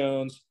Eric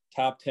Jones,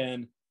 top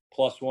 10,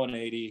 plus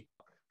 180.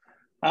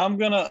 I'm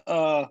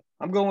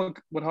going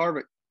with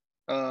Harvick,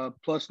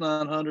 plus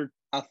 900.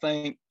 I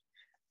think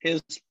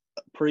his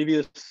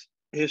previous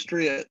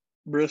history at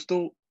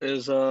Bristol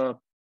is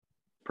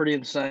pretty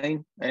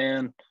insane,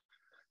 and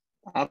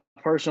I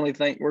personally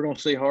think we're going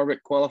to see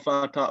Harvick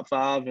qualify top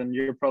 5, and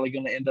you're probably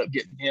going to end up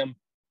getting him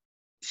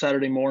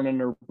Saturday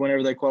morning or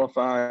whenever they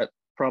qualify at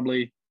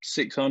probably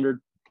 600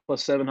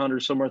 plus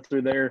 700, somewhere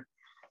through there.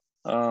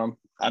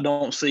 I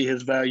don't see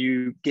his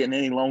value getting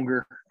any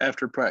longer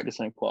after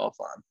practicing and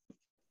qualifying.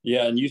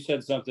 Yeah, and you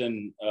said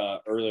something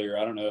earlier.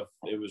 I don't know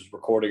if it was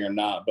recording or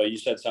not, but you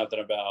said something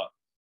about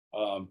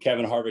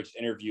Kevin Harvick's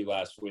interview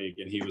last week,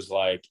 and he was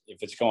like, if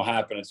it's going to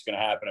happen, it's going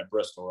to happen at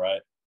Bristol,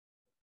 right?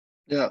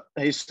 Yeah,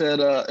 he said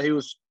he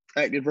was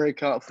acted very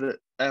confident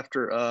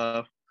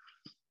after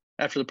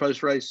the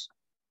post-race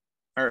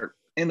or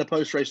in the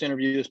post-race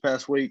interview this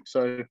past week.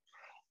 So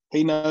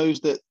he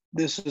knows that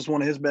this is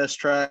one of his best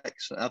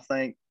tracks. I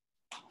think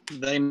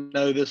they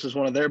know this is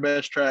one of their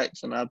best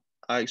tracks, and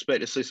I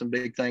expect to see some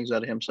big things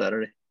out of him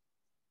Saturday.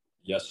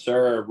 Yes,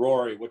 sir.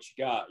 Rory, what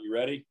you got? You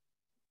ready?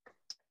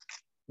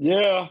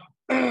 Yeah.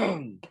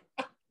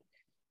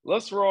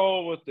 Let's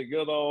roll with the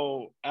good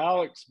old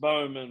Alex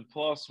Bowman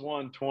plus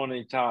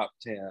 120 top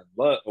 10.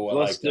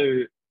 Let's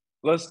do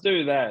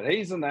that.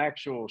 He's an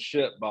actual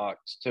shit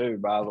box too,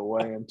 by the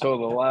way, until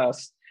the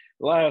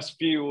last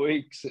few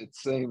weeks. It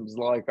seems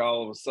like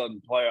all of a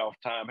sudden playoff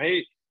time.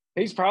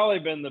 He's probably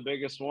been the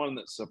biggest one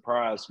that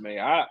surprised me.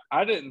 I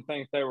didn't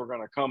think they were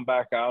going to come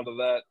back out of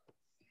that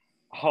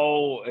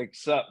hole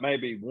except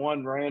maybe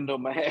one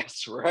random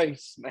ass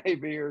race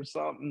maybe or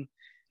something.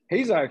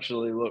 He's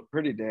actually looked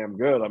pretty damn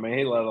good. I mean,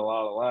 he led a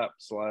lot of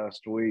laps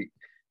last week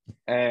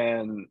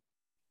and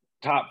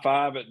top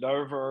 5 at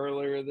Dover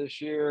earlier this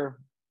year.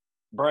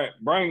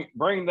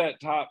 Bring that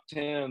top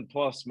 10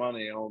 plus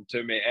money on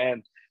to me.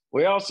 And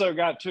we also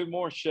got 2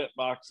 more shit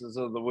boxes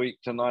of the week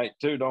tonight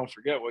too. Don't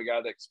forget, we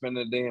got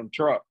Xfinity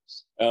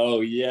trucks.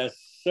 Oh, yes,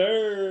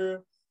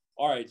 sir.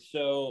 All right,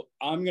 so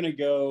I'm going to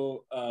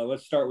go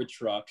let's start with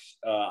trucks.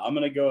 I'm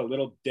going to go a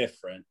little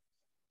different.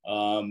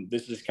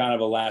 This is kind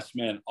of a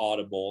last-minute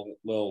audible,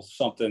 little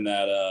something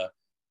that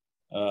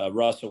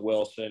Russell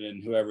Wilson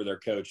and whoever their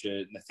coach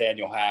is,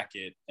 Nathaniel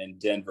Hackett in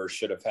Denver,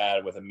 should have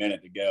had with a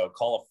minute to go.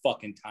 Call a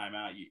fucking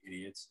timeout, you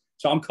idiots.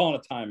 So I'm calling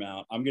a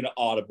timeout. I'm going to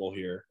audible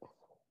here.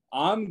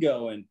 I'm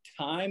going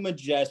Ty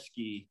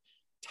Majeski,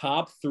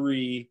 top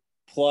 3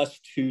 plus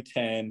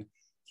 210.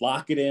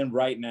 Lock it in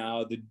right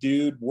now. The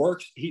dude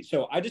works.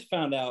 So I just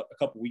found out a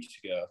couple weeks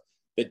ago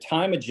that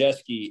Ty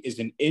Majeski is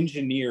an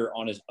engineer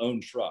on his own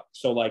truck.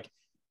 So, like,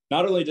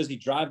 not only does he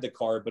drive the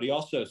car, but he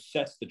also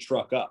sets the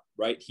truck up,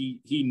 right?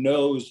 He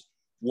knows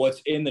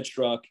what's in the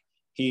truck.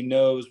 He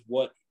knows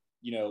what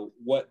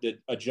the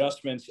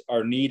adjustments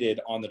are needed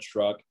on the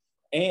truck.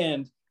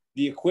 And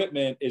the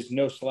equipment is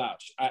no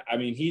slouch. I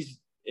mean,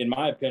 in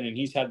my opinion,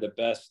 he's had the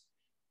best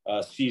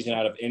season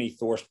out of any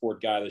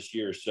ThorSport guy this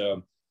year.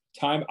 So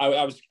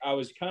I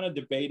was kind of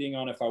debating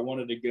on if I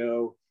wanted to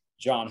go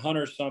John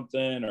Hunter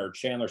something or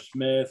Chandler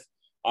Smith.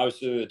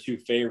 Obviously, the 2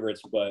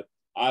 favorites, but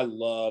I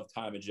love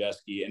Ty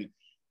Majeski, and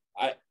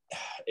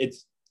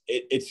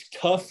it's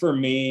tough for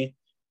me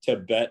to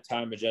bet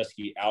Ty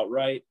Majeski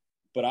outright,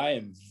 but I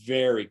am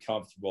very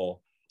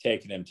comfortable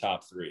taking him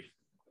top 3.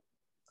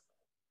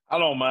 I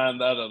don't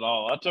mind that at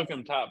all. I took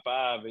him top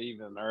 5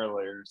 even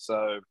earlier.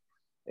 So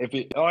if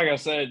you, like I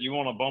said, you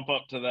want to bump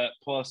up to that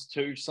plus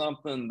 2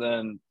 something,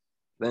 then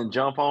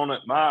jump on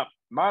it.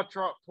 My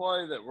truck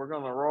play that we're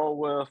going to roll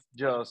with,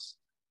 just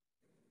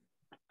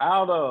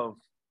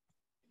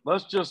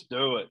let's just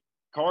do it.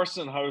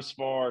 Carson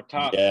Hosfar,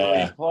 top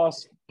 3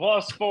 plus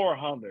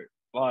 400.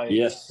 Like,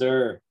 yes,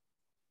 sir.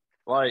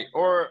 Like,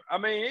 or I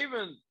mean,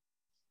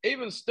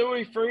 even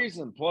Stewie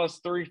Friesen plus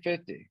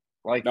 350.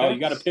 Like, no, you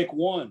got to pick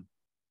one.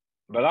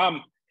 But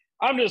I'm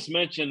just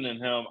mentioning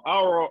him.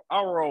 I'll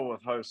roll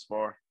with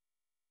Hosfar.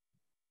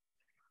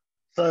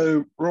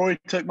 So Roy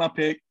took my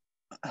pick.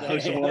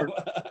 Hosfar,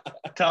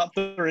 top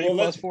 3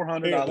 plus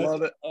 400. I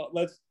love it.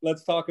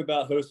 Let's talk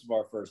about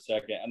Hosfar for a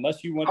second.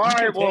 Unless you want. All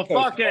right. Well,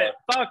 fuck it.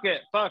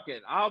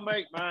 I'll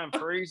make mine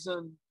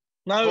Friesen.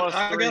 No,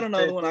 I got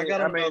another one.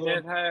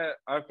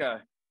 Okay.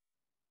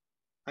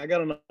 I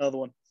got another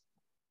one.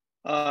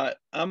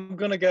 I'm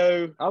gonna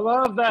go. I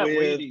love that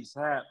Wheaties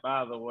hat,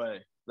 by the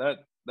way.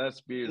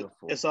 That's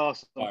beautiful. It's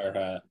awesome. Fire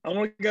hat. I'm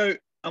gonna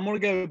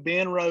go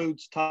Ben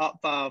Rhodes,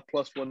 top 5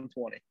 plus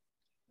 120.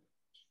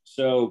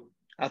 So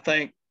I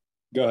think.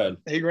 Go ahead.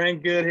 He ran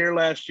good here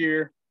last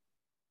year,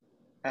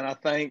 and I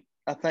think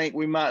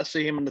we might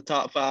see him in the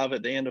top 5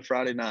 at the end of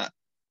Friday night.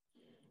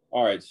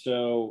 All right,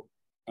 so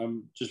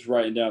I'm just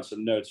writing down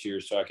some notes here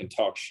so I can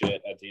talk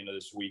shit at the end of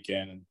this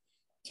weekend and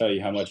tell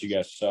you how much you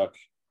guys suck.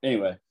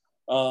 Anyway,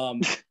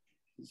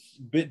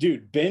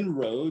 dude, Ben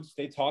Rhodes,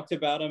 they talked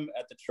about him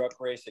at the truck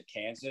race at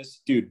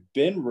Kansas. Dude,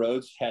 Ben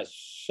Rhodes has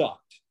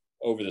sucked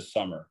over the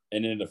summer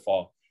and into the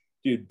fall.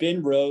 Dude,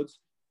 Ben Rhodes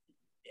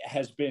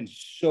has been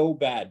so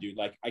bad, dude.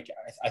 Like, I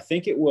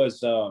think it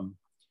was IRP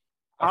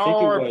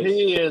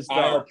is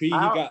IRP. He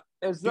got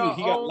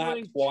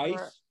lapped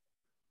twice.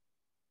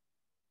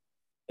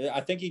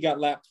 I think he got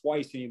lapped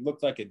twice and he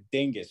looked like a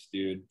dingus,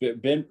 dude.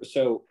 Ben,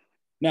 so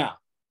now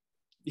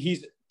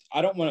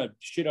I don't want to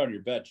shit on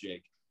your bet,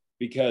 Jake,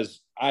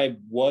 because I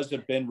was a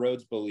Ben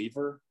Rhodes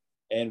believer,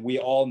 and we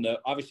all know,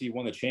 obviously he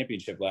won the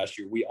championship last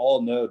year. We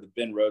all know that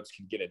Ben Rhodes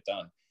can get it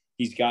done.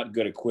 He's got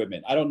good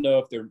equipment. I don't know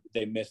if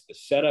they missed the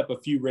setup a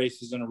few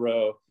races in a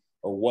row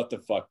or what the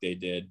fuck they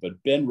did,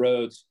 but Ben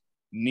Rhodes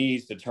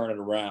needs to turn it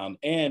around,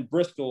 and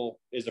Bristol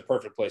is a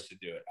perfect place to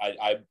do it.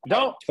 I'm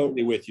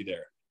totally with you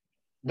there.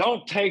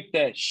 Don't take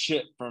that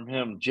shit from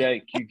him,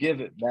 Jake. You give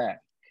it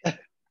back.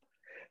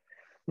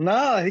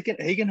 No, he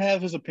can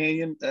have his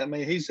opinion. I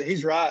mean,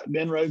 he's right.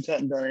 Ben Rhodes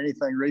hadn't done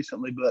anything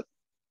recently, but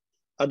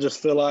I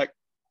just feel like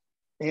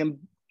him,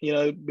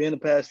 being the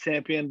past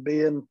champion,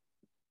 being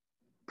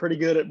pretty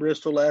good at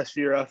Bristol last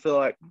year, I feel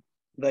like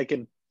they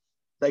can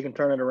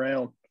turn it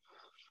around.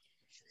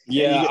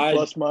 Yeah, and you get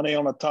plus money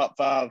on a top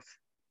 5.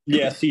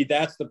 Yeah, see,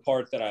 that's the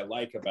part that I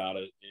like about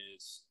it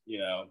is,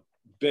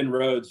 Ben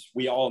Rhodes,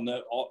 we all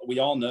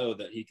know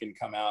that he can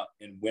come out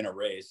and win a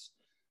race.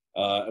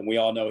 And we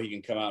all know he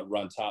can come out and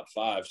run top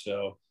 5.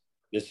 So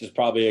this is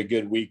probably a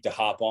good week to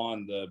hop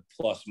on the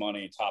plus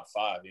money top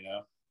 5,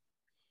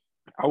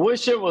 I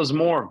wish it was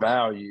more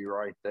value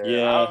right there.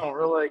 Yeah. I don't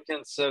really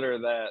consider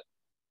that.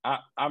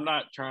 I'm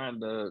not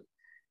trying to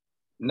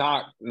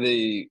knock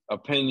the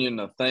opinion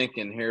of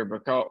thinking here,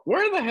 because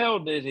where the hell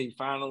did he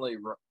finally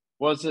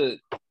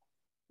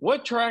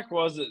what track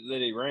was it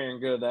that he ran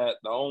good at?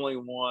 The only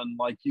one,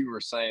 like you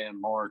were saying,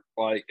 Mark,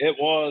 like it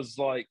was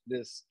like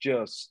this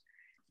just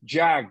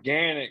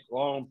gigantic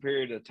long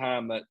period of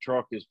time. That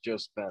truck has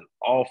just been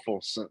awful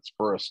since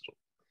Bristol.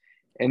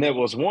 And it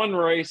was one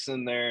race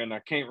in there, and I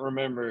can't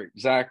remember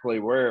exactly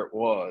where it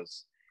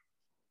was.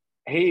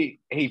 He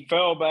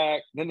fell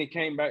back, then he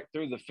came back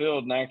through the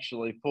field and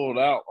actually pulled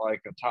out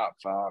like a top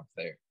 5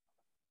 there.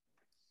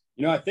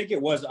 I think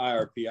it was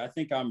IRP. I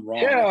think I'm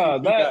wrong.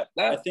 Yeah,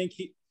 I think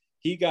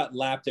he got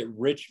lapped at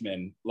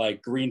Richmond,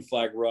 like green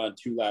flag run,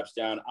 2 laps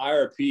down.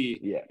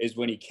 IRP is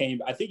when he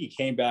came. I think he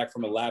came back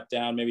from a lap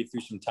down, maybe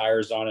threw some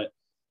tires on it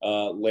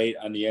late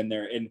on the end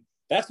there. And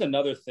that's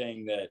another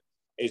thing that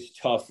is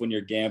tough when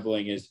you're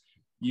gambling is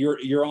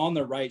you're on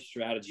the right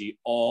strategy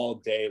all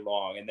day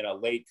long, and then a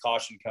late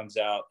caution comes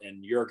out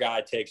and your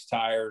guy takes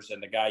tires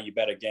and the guy you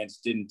bet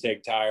against didn't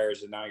take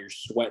tires, and now you're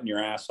sweating your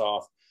ass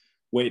off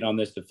waiting on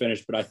this to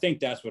finish. But I think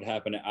that's what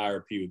happened at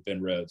IRP with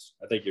Ben Rhodes.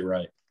 I think you're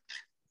right.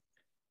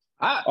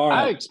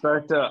 I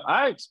expect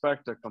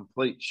a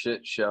complete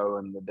shit show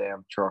in the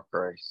damn truck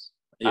race.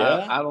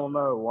 Yeah. I don't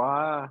know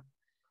why,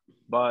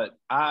 but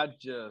I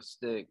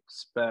just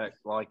expect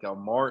like a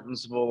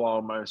Martinsville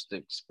almost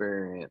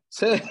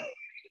experience.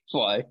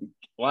 Like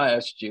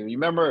last year. You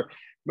remember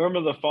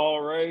the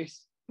fall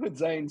race when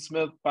Zane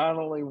Smith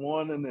finally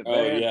won in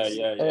advance?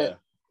 Oh, yeah.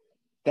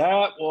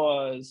 That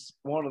was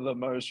one of the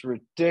most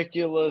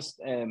ridiculous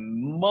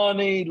and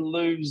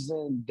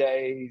money-losing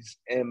days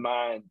in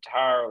my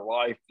entire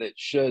life that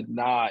should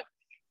not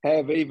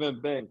have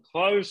even been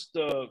close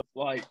to,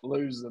 like,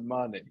 losing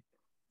money.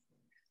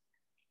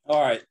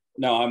 All right.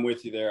 No, I'm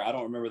with you there. I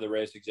don't remember the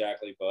race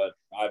exactly, but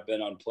I've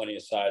been on plenty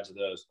of sides of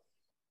those.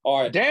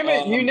 All right. Damn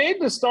it, you need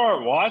to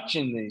start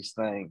watching these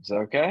things,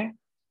 okay?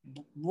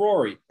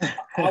 Rory,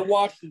 I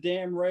watched the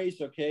damn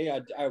race, okay?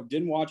 I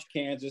didn't watch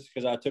Kansas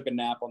because I took a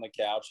nap on the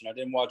couch, and I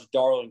didn't watch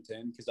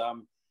Darlington because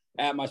I'm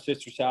at my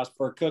sister's house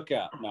for a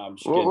cookout. No, I'm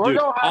just kidding. We're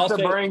going to have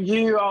to bring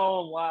you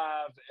on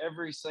live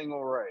every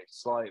single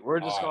race. Like,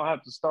 we're just going to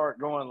have to start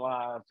going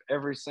live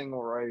every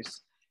single race.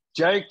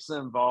 Jake's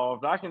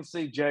involved. I can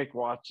see Jake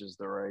watches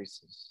the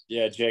races.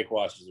 Yeah, Jake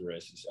watches the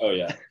races. Oh,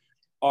 yeah.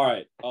 All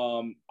right.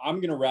 I'm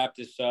going to wrap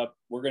this up.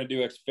 We're going to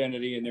do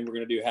Xfinity, and then we're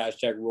going to do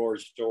hashtag Rory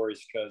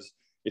Stories because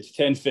it's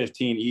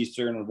 10:15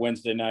 Eastern on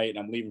Wednesday night, and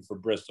I'm leaving for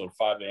Bristol at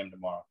 5 a.m.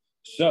 tomorrow.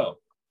 So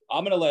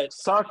I'm going to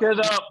Suck it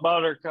up,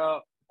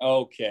 Buttercup.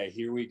 Okay,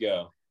 here we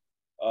go.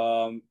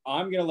 I'm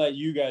going to let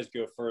you guys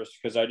go first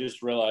because I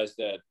just realized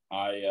that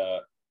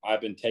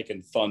I've been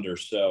taking thunder.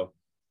 So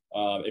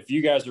if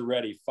you guys are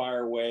ready,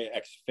 fire away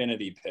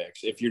Xfinity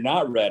picks. If you're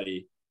not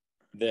ready,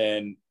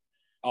 then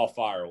I'll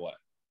fire away.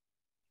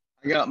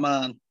 I got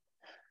mine.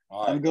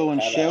 All right, I'm going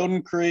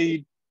Sheldon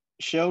Creed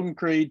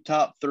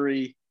top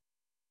 3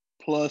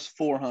 plus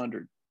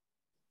 400.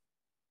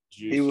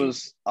 Juicy. He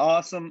was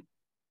awesome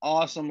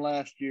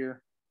last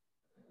year.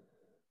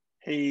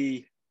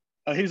 He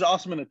was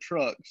awesome in the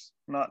trucks,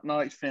 not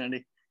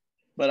Xfinity.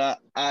 But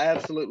I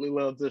absolutely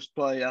love this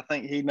play. I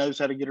think he knows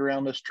how to get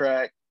around this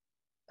track,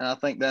 and I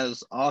think that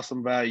is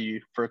awesome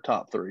value for a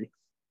top 3.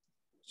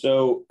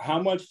 So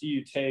how much do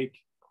you take?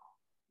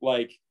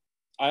 Like,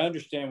 I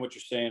understand what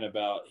you're saying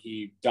about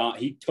he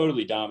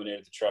totally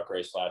dominated the truck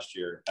race last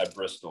year at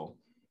Bristol.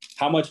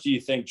 How much do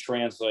you think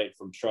translate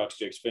from trucks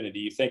to Xfinity? Do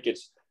you think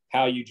it's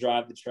how you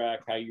drive the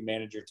track, how you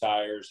manage your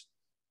tires?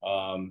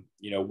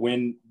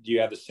 When do you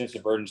have the sense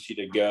of urgency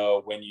to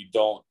go? When you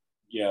don't,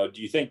 do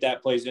you think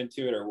that plays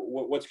into it, or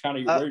what's kind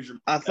of where's your?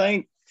 I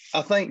think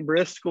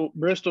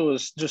Bristol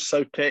is just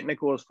so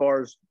technical as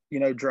far as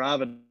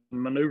driving,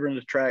 maneuvering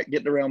the track,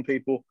 getting around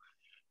people,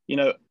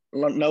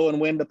 knowing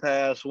when to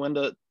pass, when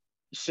to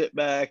sit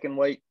back and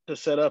wait to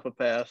set up a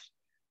pass.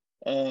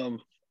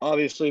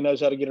 obviously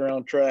knows how to get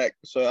around track.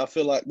 So I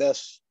feel like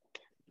that's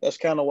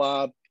kind of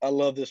why I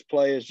love this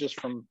play, is just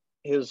from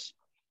his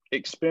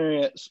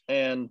experience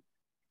and,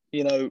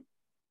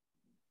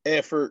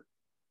 effort,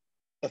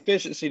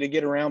 efficiency to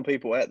get around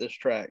people at this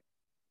track.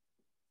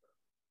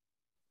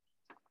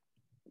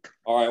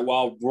 All right.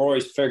 While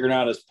Roy's figuring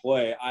out his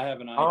play, I have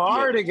an idea.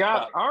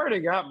 I already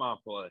got my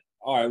play.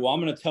 All right. Well,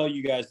 I'm going to tell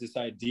you guys this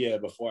idea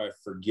before I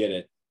forget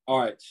it. All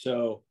right.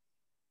 So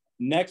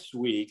next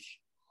week,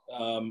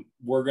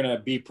 we're going to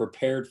be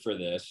prepared for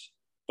this.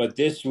 But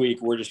this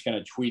week, we're just going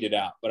to tweet it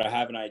out. But I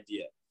have an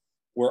idea.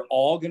 We're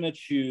all going to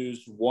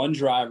choose one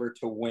driver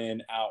to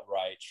win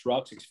outright,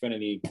 Trucks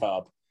Xfinity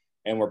Cup,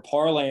 and we're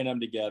parlaying them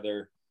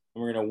together.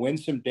 And we're going to win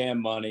some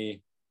damn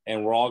money,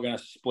 and we're all going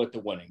to split the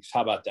winnings.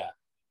 How about that?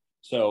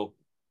 So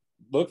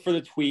look for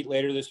the tweet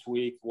later this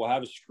week. We'll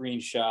have a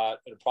screenshot.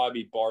 It'll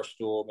probably be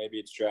Barstool. Maybe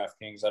it's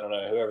DraftKings. I don't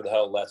know. Whoever the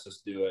hell lets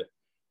us do it.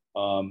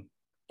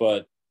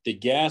 But the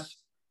guest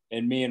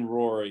and me and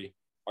Rory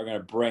are going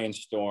to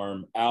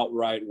brainstorm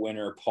outright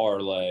winner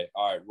parlay.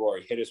 All right,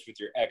 Rory, hit us with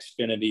your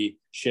Xfinity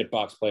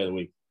shitbox play of the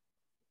week.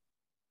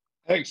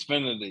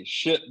 Xfinity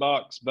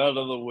shitbox bet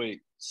of the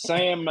week.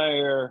 Sam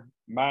Mayer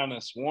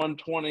minus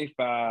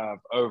 125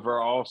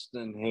 over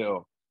Austin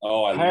Hill.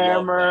 Oh, I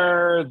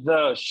hammer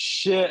the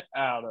shit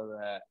out of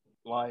that.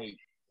 Like,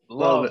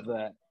 love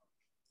that.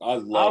 I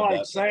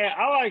like that.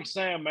 I like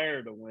Sam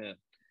Mayer to win,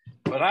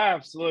 but I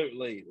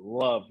absolutely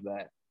love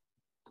that.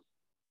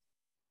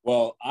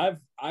 Well, I've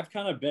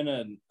kind of been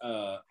an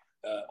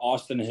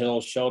Austin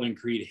Hill, Sheldon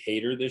Creed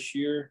hater this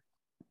year,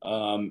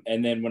 and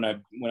then when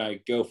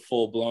I go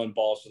full blown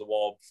balls to the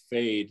wall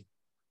fade,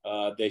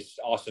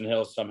 Austin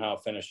Hill somehow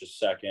finishes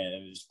second,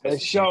 and it just they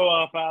show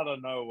up out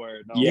of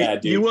nowhere. Yeah,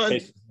 dude,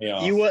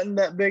 you wasn't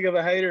that big of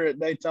a hater at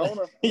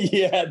Daytona.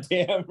 Yeah,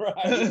 damn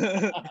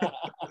right.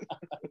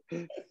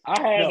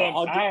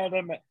 I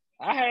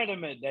had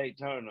him at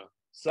Daytona.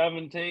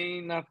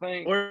 17, I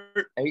think.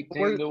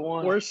 18 to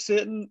 1. We're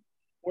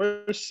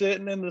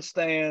sitting in the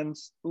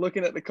stands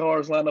looking at the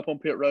cars lined up on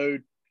pit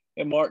road,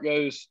 and Mark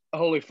goes,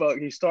 "Holy fuck,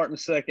 he's starting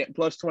second,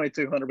 plus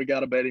 2,200. We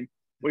gotta bet him."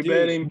 We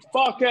bet him.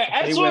 Fuck it.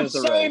 That's the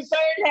same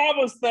thing I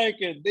was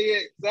thinking.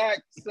 The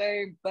exact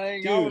same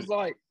thing. Dude, I was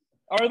like,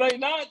 are they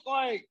not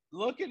like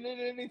looking at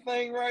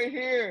anything right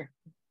here?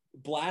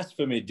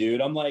 Blasphemy, dude.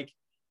 I'm like,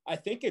 I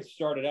think it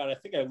started out. I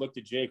think I looked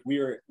at Jake. We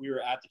were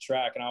at the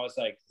track, and I was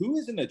like, who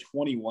is in the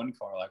 21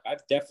 car? Like, I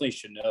definitely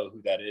should know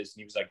who that is. And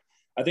he was like,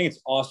 I think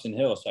it's Austin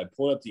Hill. So I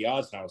pulled up the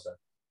odds, and I was like,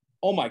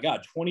 oh my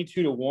God,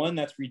 22 to 1.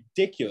 That's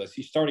ridiculous.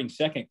 He's starting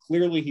second.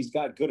 Clearly, he's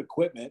got good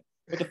equipment.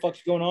 What the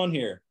fuck's going on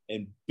here?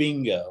 And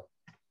bingo.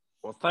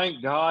 Well,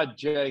 thank God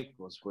Jake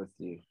was with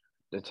you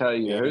to tell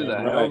you who the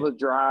hell the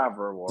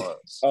driver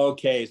was.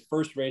 Okay, his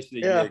first race of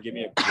the year. Give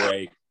me a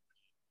break.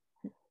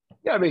 You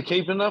gotta be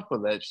keeping up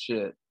with that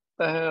shit.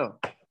 What the hell?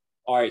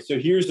 All right, so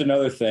here's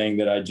another thing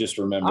that I just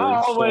remembered.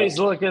 I always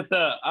look at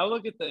the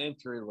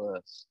entry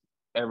list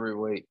every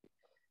week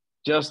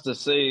just to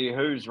see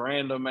whose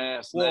random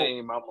ass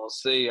name I'm gonna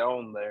see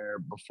on there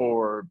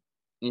before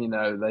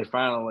they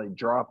finally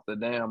drop the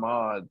damn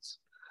odds.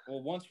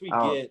 Well, once we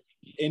get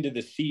into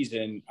the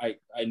season, I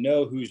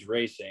know who's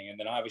racing, and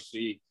then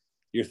obviously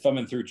you're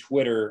thumbing through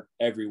Twitter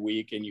every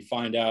week and you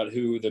find out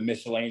who the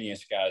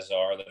miscellaneous guys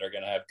are that are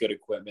going to have good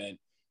equipment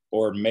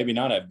or maybe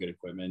not have good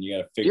equipment. You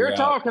got to figure out.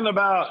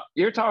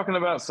 You're talking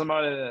about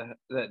somebody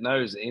that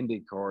knows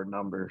IndyCar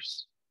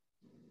numbers.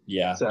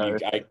 Yeah, so,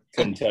 I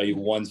couldn't tell you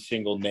one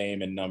single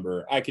name and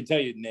number. I could tell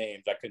you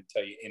names. I couldn't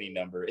tell you any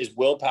number. Is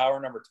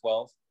Willpower number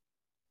 12?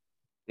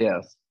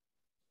 Yes.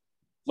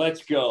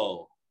 Let's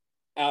go.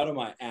 Out of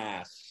my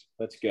ass.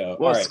 Let's go.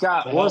 What's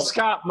Scott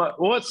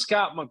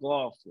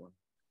McLaughlin?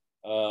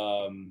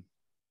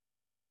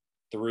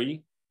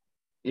 3.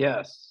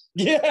 Yes.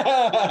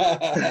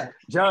 Yeah.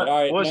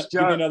 Right, what's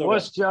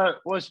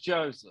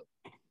Joseph?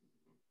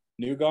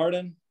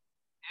 Newgarden?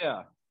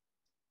 Yeah.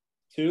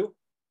 2?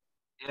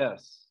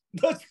 Yes.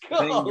 Let's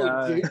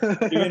go. Dude.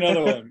 Give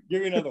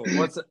me another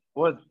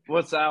one.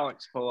 What's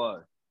Alex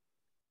Palou?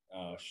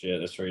 Oh shit,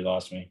 that's where he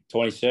lost me.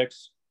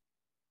 26?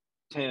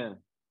 10.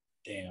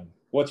 Damn.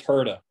 What's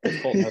Herta?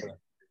 What's Colton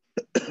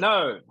Herta?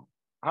 No.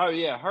 Oh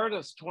yeah,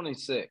 Herta's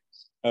 26.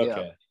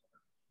 Okay.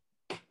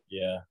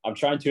 Yeah. I'm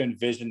trying to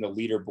envision the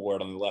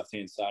leaderboard on the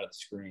left-hand side of the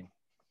screen.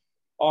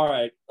 All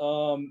right.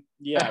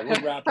 Yeah,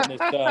 we're wrapping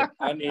this up.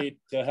 I need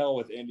to hell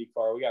with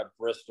IndyCar. We got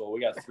Bristol.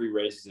 We got 3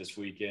 races this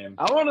weekend.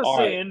 I want to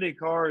see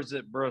IndyCars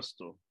at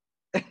Bristol.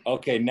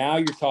 Okay, now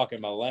you're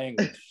talking my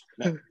language.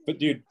 But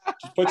dude,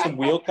 just put some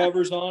wheel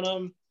covers on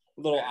them.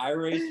 A little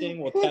iRacing.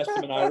 We'll test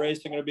them in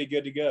iRacing. It'll be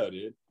good to go,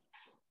 dude.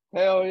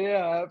 Hell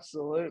yeah,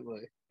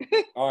 absolutely.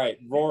 All right,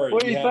 Rory.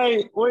 What do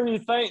you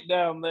think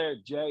down there,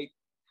 Jake?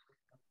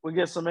 We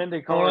get some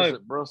IndyCars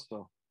at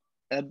Bristol.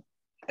 It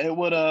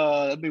would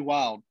it'd be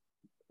wild.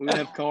 We would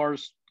have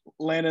cars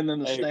landing in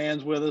the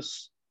stands with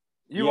us.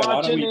 You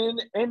watching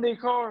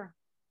IndyCar?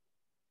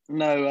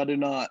 No, I do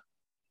not.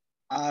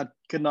 I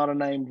could not have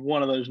named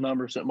one of those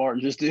numbers that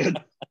Martin just did.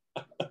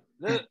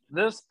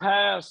 This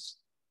past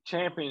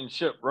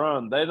championship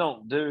run, they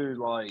don't do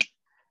like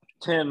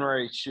 10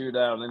 race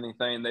shootout,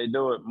 anything. They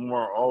do it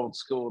more old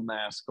school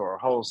NASCAR,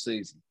 whole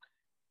season.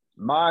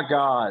 My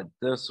God,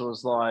 this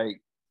was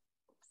like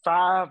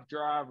 5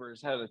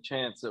 drivers had a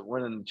chance at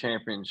winning the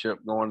championship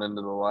going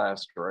into the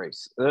last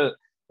race. It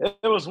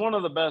was one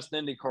of the best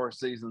IndyCar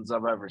seasons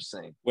I've ever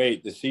seen.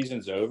 Wait, the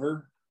season's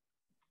over?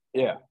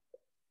 Yeah.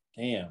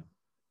 Damn.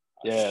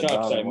 Yeah.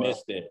 Shucks, I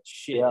missed it.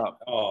 Shit. Yeah.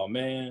 Oh,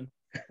 man.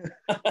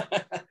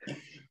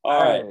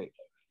 All right.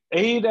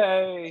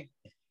 E-Day.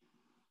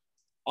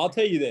 I'll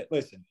tell you that.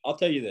 Listen, I'll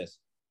tell you this.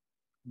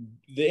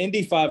 The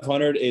Indy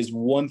 500 is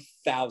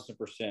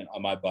 1,000%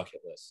 on my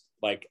bucket list.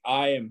 Like,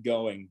 I am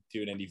going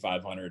to an Indy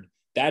 500.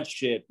 That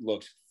shit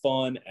looks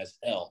fun as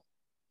hell.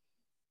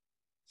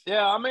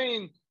 Yeah, I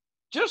mean,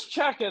 just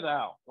check it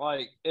out.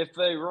 Like, if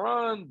they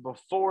run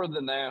before the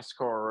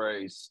NASCAR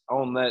race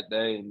on that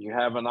day and you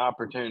have an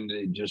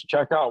opportunity, just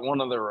check out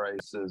one of the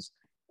races.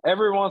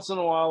 Every once in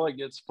a while, it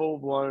gets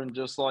full-blown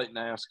just like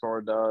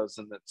NASCAR does,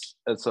 and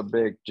it's a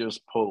big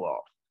just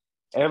pull-off.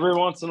 Every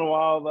once in a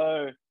while,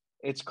 though,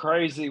 it's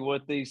crazy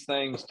what these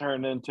things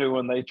turn into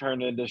when they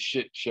turn into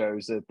shit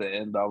shows at the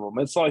end of them.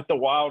 It's like the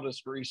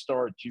wildest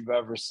restart you've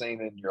ever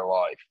seen in your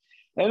life.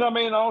 And, I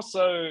mean,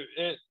 also,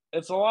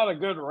 it's a lot of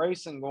good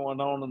racing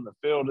going on in the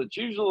field. It's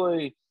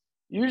usually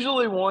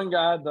one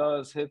guy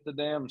does hit the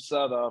damn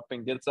setup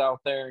and gets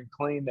out there in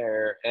clean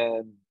air,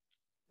 and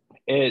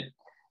it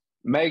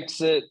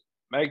makes it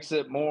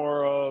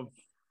more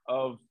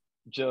of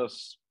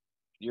just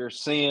you're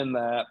seeing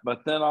that.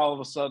 But then all of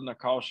a sudden a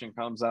caution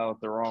comes out at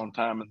the wrong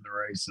time in the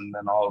race, and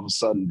then all of a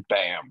sudden,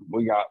 bam,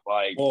 we got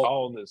like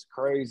all this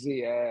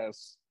crazy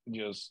ass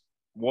just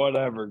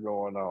whatever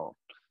going on.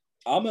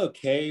 I'm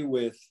okay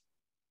with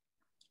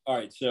all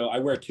right, so I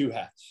wear 2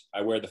 hats.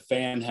 I wear the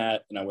fan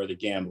hat and I wear the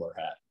gambler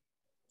hat.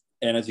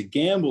 And as a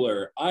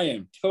gambler, I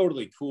am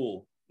totally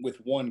cool with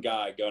one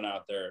guy going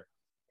out there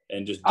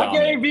and just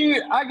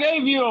dominating. I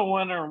gave you a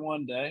winner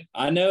one day.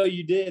 I know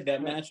you did.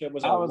 That matchup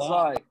was I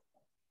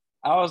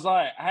was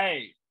like,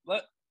 hey,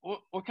 what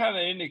kind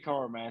of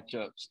IndyCar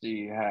matchups do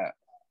you have?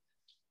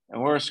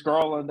 And we're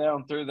scrolling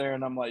down through there,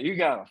 and I'm like, you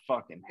got to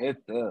fucking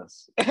hit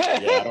this.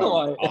 Yeah,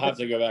 I'll have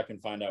to go back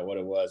and find out what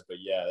it was. But,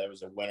 yeah, there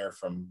was a winner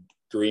from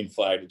green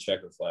flag to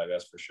checker flag,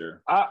 that's for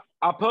sure. I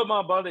put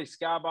my buddy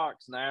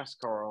Skybox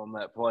NASCAR on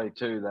that play,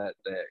 too, that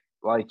day.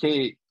 Like,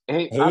 Who?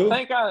 I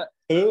think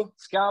Who?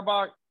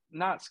 Skybox,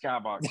 not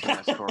Skybox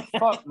NASCAR.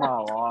 Fuck my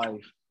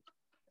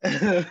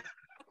life.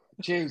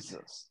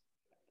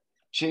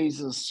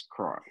 Jesus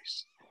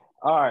Christ.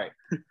 All right.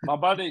 My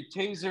buddy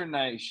Teaser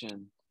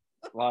Nation,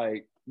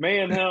 like, me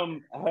and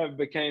him have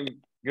became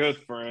good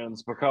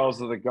friends because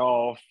of the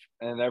golf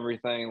and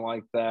everything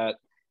like that.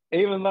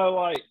 Even though,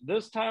 like,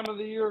 this time of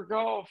the year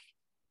golf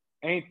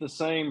ain't the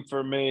same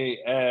for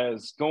me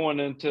as going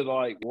into,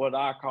 like, what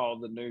I call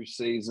the new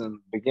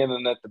season,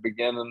 beginning at the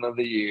beginning of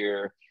the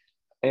year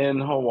in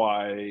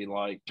Hawaii,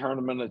 like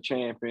Tournament of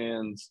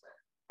Champions.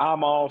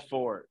 I'm all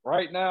for it.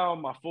 Right now,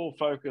 my full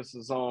focus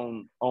is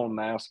on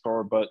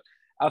NASCAR, but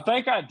I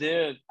think I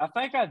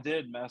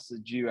did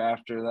message you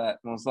after that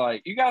and was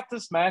like, you got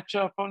this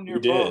matchup on your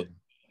book?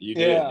 You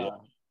did.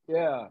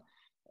 Yeah.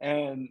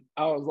 And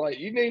I was like,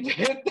 you need to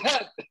hit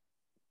that.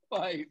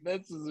 Like,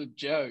 this is a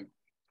joke.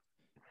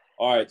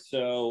 All right.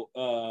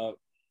 So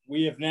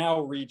we have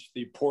now reached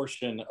the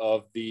portion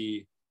of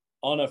the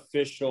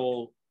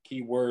unofficial,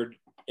 keyword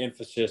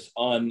emphasis,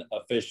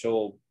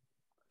 unofficial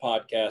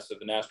podcast of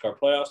the NASCAR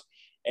playoffs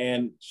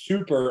and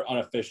super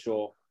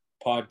unofficial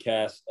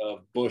podcast of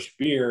Busch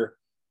Beer.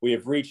 We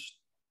have reached,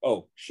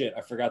 oh shit,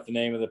 I forgot the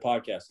name of the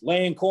podcast.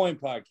 Lay and Coin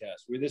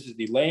podcast. This is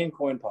the Lay and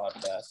Coin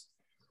podcast,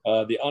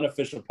 the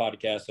unofficial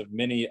podcast of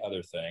many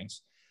other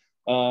things.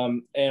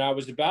 And I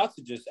was about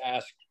to just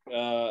ask,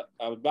 I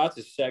was about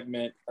to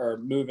segment or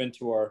move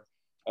into our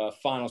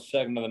final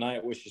segment of the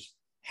night, which is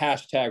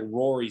hashtag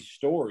Rory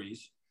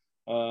Stories.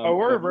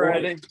 We're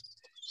ready.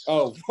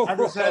 Oh, I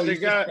just had to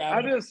go.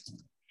 I just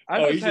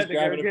had to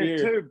go get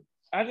two.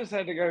 I just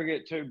had to go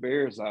get 2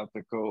 beers out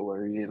the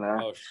cooler, you know.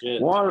 Oh shit!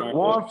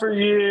 One for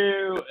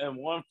you and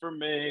one for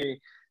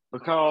me,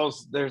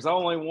 because there's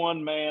only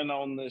one man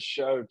on this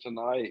show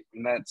tonight,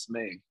 and that's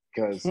me.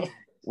 Because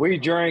we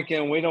drink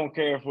and we don't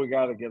care if we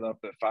got to get up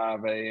at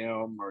 5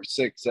 a.m. or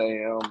 6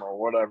 a.m. or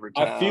whatever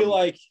time.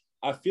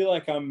 I feel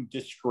like I'm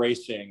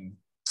disgracing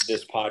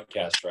this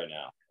podcast right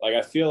now. Like,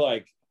 I feel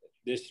like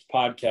this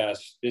podcast,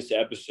 this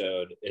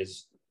episode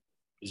is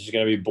just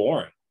going to be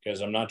boring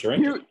because I'm not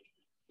drinking.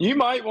 You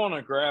might want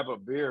to grab a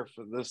beer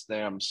for this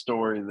damn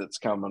story that's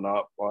coming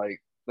up. Like,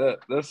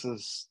 this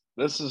is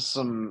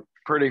some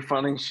pretty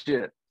funny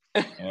shit.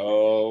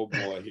 Oh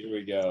boy, here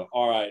we go.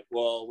 All right.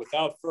 Well,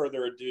 without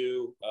further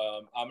ado,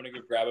 I'm going to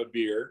go grab a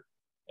beer,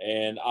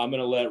 and I'm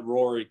going to let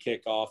Rory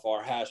kick off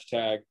our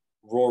hashtag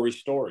Rory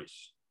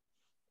Stories.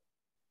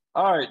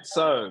 All right.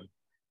 So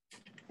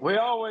we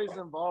always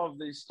involve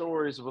these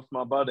stories with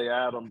my buddy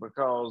Adam,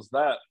 because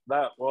that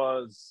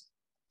was,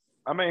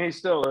 I mean, he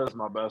still is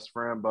my best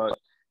friend, but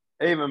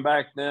even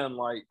back then,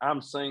 like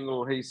I'm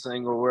single, he's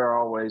single. We're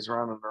always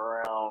running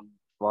around,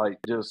 like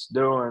just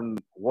doing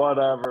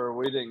whatever.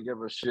 We didn't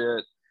give a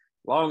shit.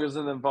 Long as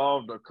it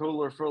involved a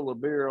cooler full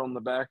of beer on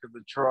the back of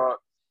the truck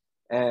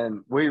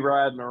and we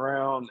riding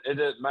around, it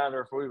didn't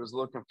matter if we was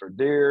looking for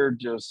deer,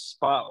 just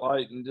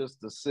spotlighting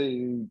just to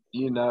see,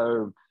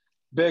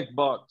 big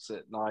bucks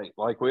at night.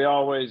 Like we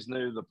always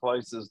knew the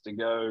places to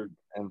go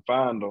and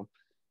find them.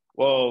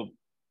 Well,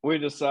 we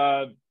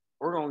decide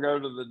we're going to go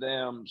to the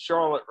damn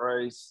Charlotte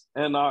race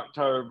in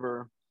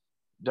October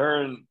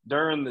during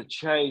the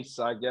chase,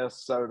 I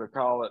guess so to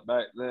call it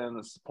back then.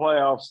 It's the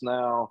playoffs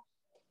now.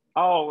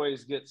 I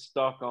always get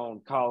stuck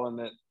on calling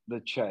it the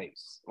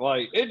chase.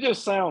 Like it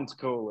just sounds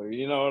cooler.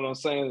 You know what I'm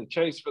saying? The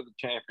chase for the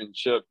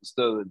championship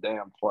instead of the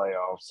damn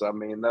playoffs. I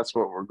mean, that's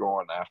what we're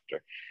going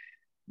after.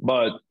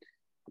 But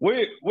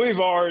we've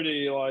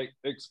already like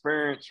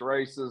experienced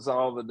races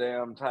all the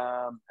damn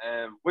time,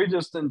 and we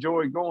just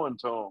enjoy going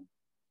to them.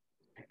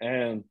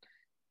 And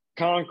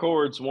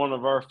Concord's one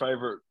of our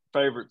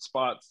favorite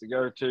spots to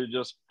go to,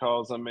 just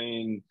because I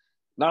mean,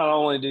 not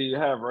only do you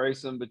have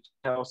racing, but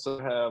you also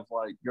have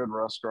like good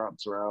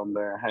restaurants around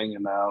there,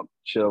 hanging out,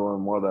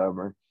 chilling,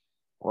 whatever.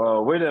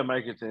 Well, we didn't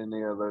make it to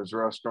any of those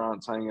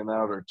restaurants, hanging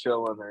out or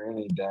chilling or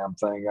any damn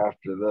thing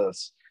after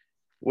this.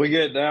 We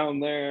get down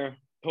there,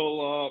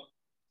 pull up,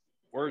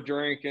 we're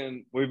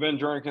drinking. We've been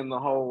drinking the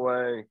whole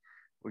way.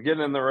 We get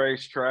in the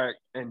racetrack,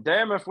 and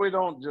damn if we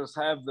don't just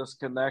have this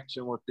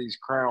connection with these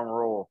Crown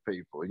Royal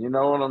people. You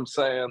know what I'm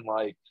saying?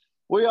 Like,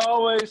 we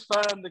always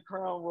find the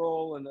Crown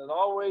Royal, and it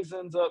always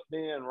ends up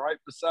being right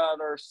beside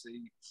our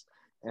seats.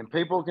 And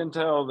people can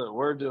tell that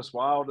we're just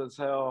wild as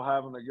hell,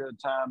 having a good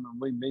time,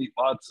 and we meet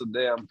lots of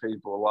damn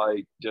people.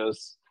 Like,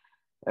 just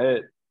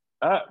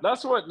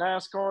that's what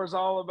NASCAR is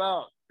all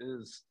about.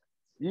 Is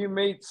you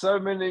meet so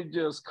many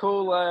just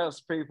cool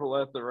ass people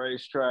at the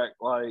racetrack.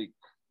 Like,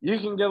 you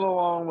can get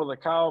along with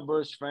a Kyle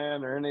Busch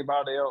fan or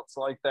anybody else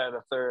like that.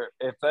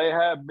 If they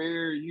have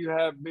beer, you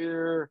have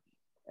beer,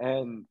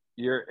 and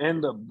you're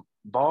into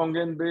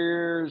bonging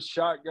beers,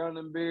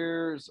 shotgunning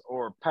beers,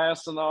 or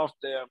passing off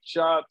damn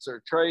shots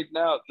or trading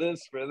out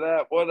this for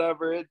that,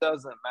 whatever. It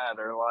doesn't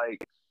matter.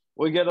 Like,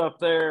 we get up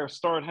there,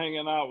 start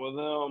hanging out with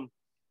them,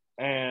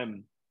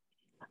 and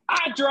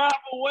I drive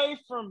away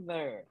from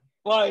there.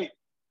 Like,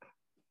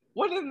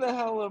 what in the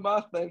hell am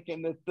I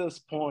thinking at this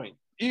point?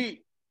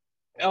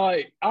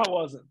 I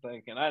wasn't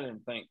thinking. I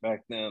didn't think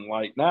back then.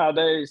 Like,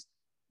 nowadays,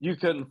 you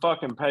couldn't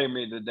fucking pay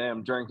me to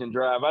damn drink and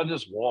drive. I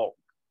just walked.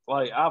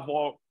 Like, I've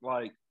walked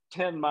like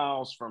 10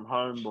 miles from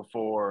home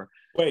before.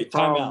 Wait,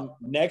 time out.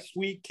 Next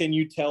week, can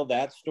you tell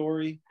that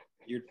story?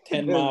 Your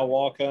 10-mile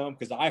walk home?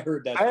 Because I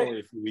heard that story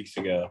a few weeks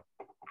ago.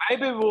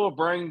 Maybe we'll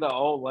bring the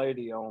old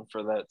lady on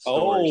for that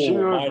story.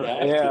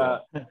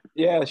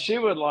 Yeah, she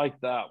would like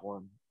that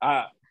one.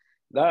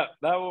 That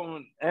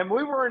one, and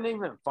we weren't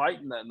even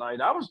fighting that night.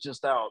 I was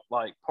just out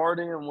like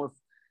partying with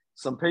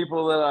some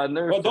people that I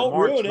knew. Well, don't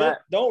ruin it.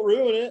 Don't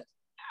ruin it.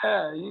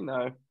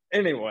 Yeah,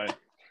 Anyway,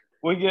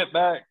 we get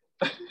back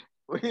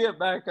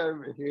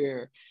over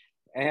here,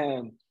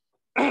 and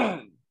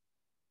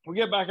we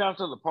get back out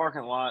to the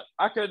parking lot.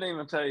 I couldn't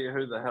even tell you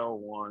who the hell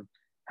won.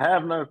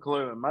 Have no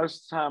clue. And most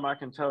of the time I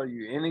can tell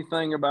you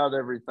anything about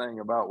everything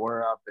about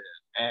where I've been.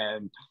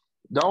 And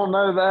don't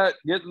know that,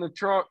 get in the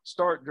truck,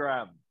 start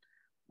driving.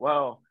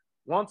 Well,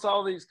 once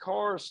all these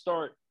cars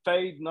start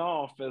fading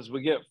off as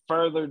we get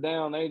further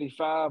down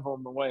 85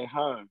 on the way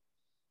home,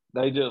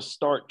 they just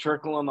start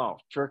trickling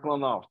off.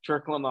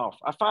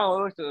 I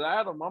finally looked at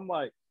Adam. I'm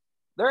like,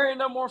 there ain't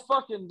no more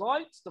fucking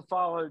lights to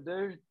follow,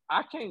 dude.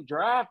 I can't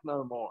drive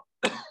no more.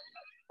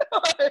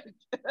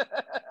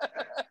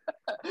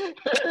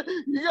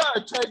 You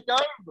gotta take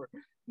over.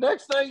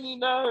 Next thing you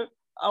know,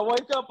 I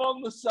wake up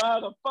on the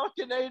side of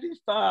fucking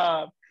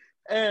 85,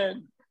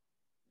 and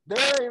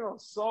there ain't a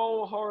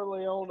soul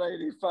hardly on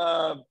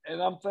 85.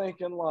 And I'm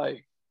thinking,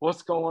 like,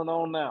 what's going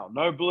on now?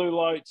 No blue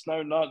lights,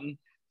 no nothing.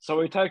 So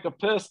we take a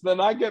piss.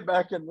 Then I get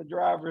back in the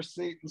driver's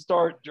seat and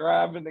start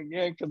driving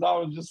again, because I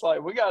was just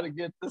like, we got to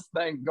get this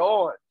thing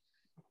going.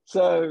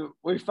 So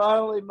we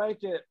finally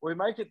make it. We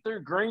make it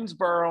through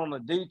Greensboro on a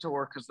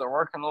detour because they're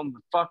working on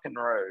the fucking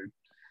road.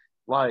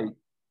 Like,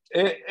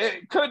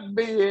 it couldn't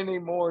be any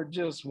more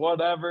just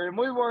whatever. And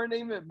we weren't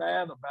even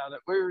mad about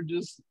it. We were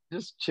just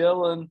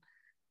chilling,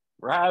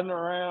 riding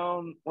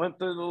around, went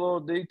through the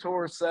little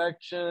detour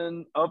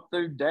section, up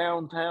through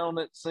downtown,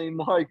 it seemed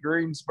like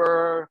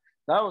Greensboro.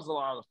 That was a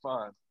lot of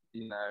fun,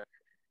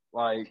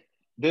 like,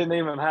 didn't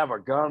even have a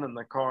gun in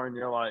the car, and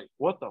you're like,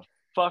 what the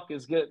fuck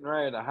is getting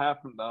ready to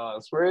happen to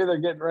us? We're either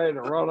getting ready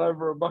to run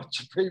over a bunch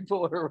of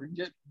people, or we're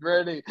getting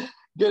ready to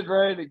be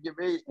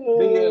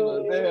in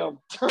a damn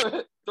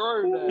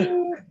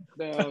throwdown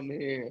down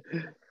here.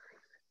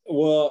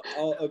 Well,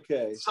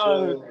 okay.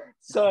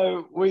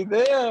 So we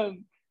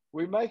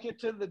make it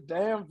to the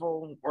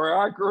Danville, where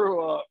I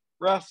grew up,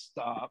 rest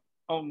stop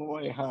on the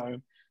way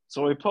home.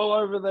 So we pull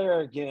over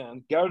there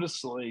again, go to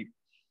sleep.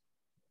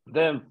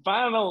 Then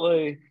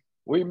finally,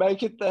 we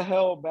make it the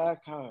hell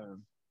back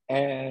home.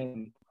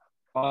 And,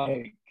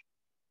 like,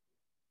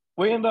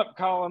 we end up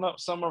calling up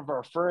some of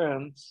our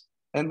friends,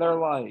 and they're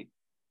like,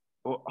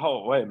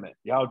 oh, wait a minute.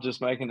 Y'all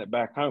just making it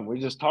back home. We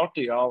just talked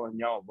to y'all, and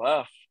y'all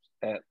left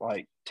at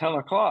like 10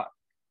 o'clock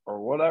or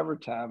whatever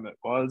time it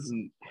was.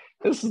 And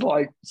this is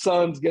like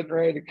sun's getting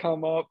ready to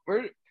come up.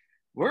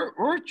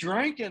 We're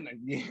drinking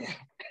again.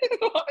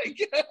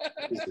 Like,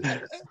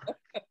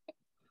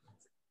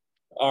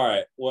 all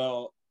right.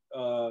 Well,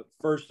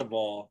 first of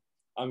all,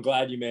 I'm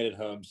glad you made it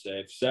home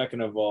safe. Second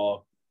of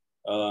all,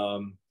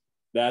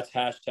 that's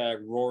hashtag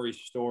Rory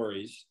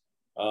Stories.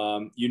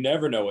 You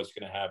never know what's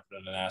going to happen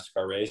in a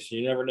NASCAR race.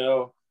 You never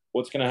know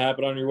what's going to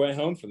happen on your way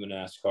home from the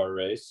NASCAR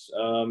race.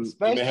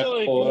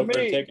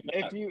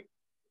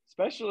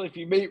 Especially if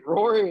you meet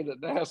Rory at a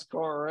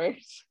NASCAR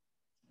race.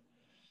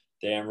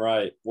 Damn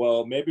right.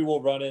 Well, maybe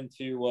we'll run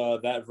into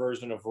that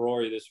version of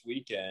Rory this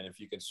weekend if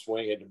you can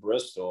swing it to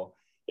Bristol.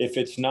 If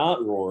it's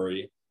not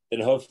Rory,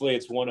 then hopefully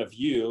it's one of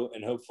you,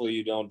 and hopefully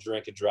you don't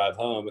drink and drive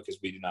home because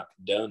we do not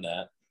condone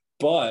that.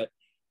 But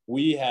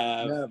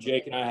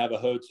Jake and I have a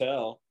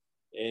hotel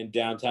in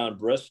downtown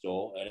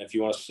Bristol, and if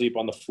you want to sleep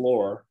on the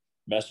floor,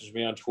 message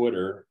me on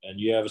Twitter, and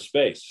you have a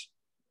space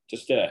to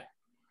stay.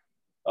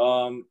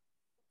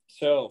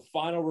 So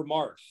final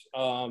remarks.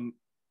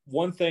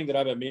 One thing that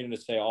I've been meaning to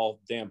say all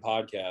damn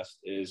podcast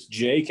is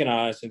Jake and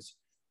I, since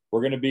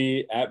we're going to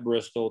be at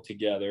Bristol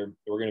together,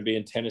 we're going to be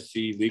in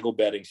Tennessee, legal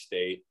betting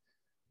state.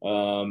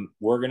 We're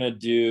going to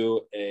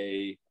do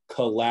a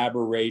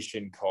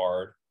collaboration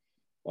card.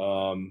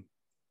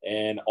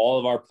 And all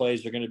of our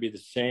plays are going to be the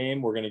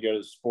same. We're going to go to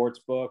the sports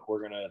book. We're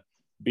going to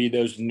be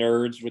those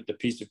nerds with the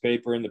piece of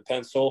paper and the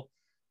pencil.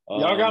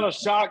 Y'all got a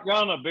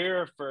shotgun of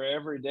beer for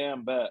every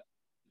damn bet.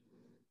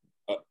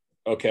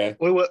 Okay.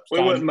 We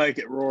wouldn't make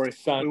it, Rory.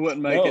 We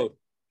wouldn't make it.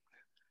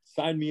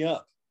 Sign me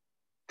up.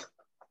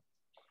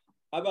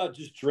 How about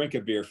just drink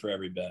a beer for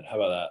every bet? How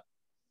about that?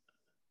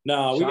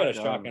 No, we got to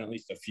shotgun at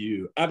least a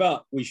few. How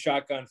about we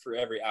shotgun for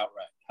every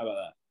outright? How about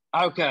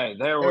that? Okay,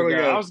 there we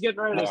go. I was getting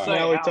ready to say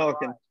now we're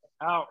talking.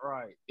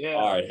 Outright. Yeah.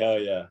 All right. Hell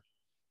yeah.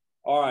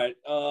 All right.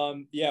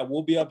 Yeah,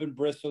 we'll be up in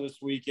Bristol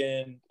this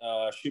weekend.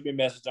 Shoot me a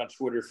message on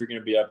Twitter if you're going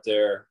to be up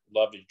there.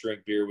 Love to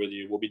drink beer with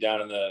you. We'll be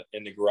down in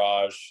the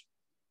garage.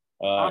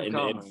 In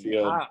the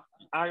infield.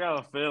 I got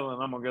a feeling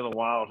I'm gonna get a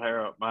wild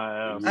hair up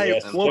my ass. Hey,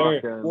 yes,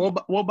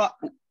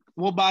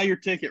 we'll buy your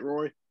ticket,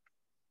 Rory.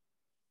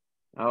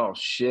 Oh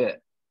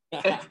shit!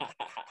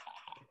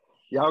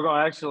 Y'all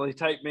gonna actually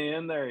take me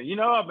in there? You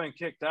know I've been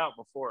kicked out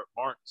before at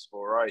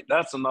Martinsville, right?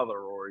 That's another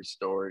Rory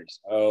stories.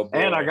 Oh boy.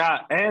 And I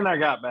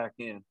got back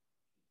in.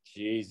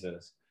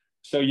 Jesus.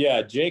 So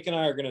yeah, Jake and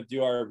I are gonna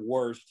do our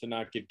worst to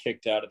not get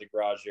kicked out of the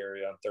garage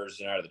area on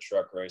Thursday night of the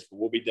truck race,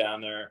 but we'll be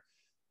down there.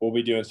 We'll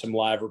be doing some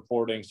live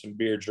reporting, some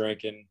beer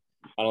drinking.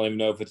 I don't even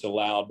know if it's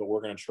allowed, but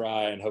we're going to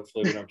try, and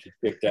hopefully we don't get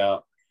kicked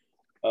out.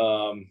 But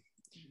all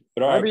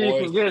right, maybe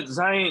boys. You can get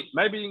Zane.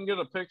 Maybe you can get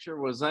a picture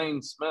with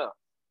Zane Smith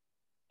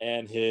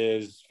and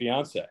his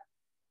fiance.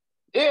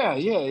 Yeah.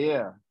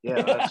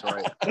 That's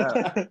right.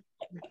 Yeah.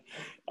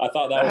 I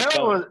thought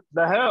that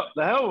the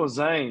hell was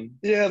Zane.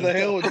 Yeah, the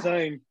hell was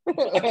Zane.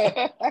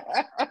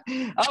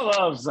 I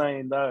love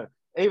Zane though.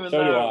 So do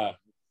I.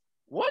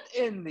 What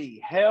in the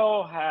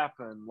hell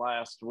happened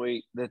last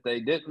week that they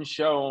didn't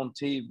show on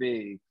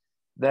TV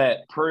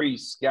that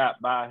Priest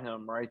got by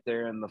him right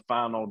there in the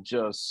final?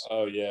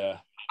 Oh, yeah.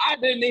 I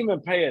didn't even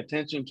pay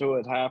attention to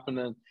it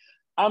happening.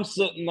 I'm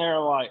sitting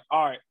there like,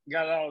 all right,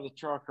 got out of the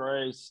truck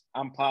race.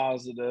 I'm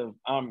positive.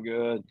 I'm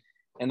good.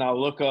 And I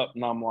look up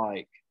and I'm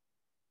like,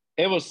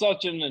 it was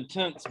such an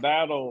intense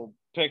battle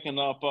picking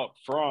up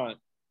front.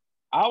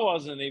 I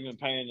wasn't even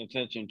paying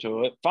attention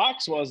to it.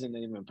 Fox wasn't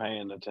even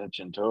paying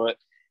attention to it.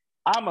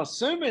 I'm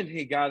assuming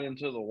he got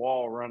into the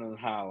wall running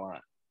high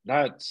line.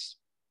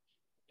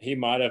 He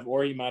might have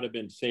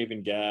been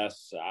saving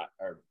gas.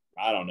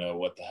 I don't know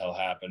what the hell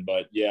happened,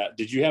 but yeah.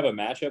 Did you have a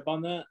matchup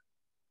on that?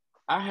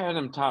 I had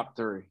him top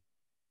 3.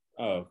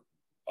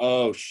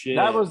 Oh shit.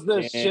 That was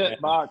the shit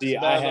box. See,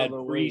 I had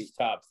Priest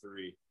top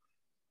 3.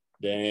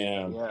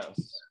 Damn.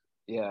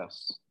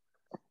 Yes.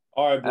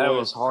 All right, boys. That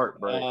was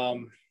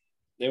heartbreaking.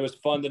 It was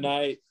fun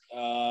tonight.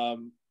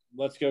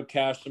 Let's go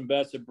cash some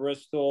bets at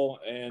Bristol.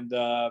 And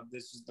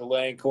this is the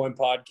Laying Coin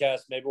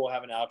podcast. Maybe we'll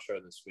have an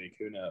outro this week.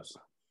 Who knows?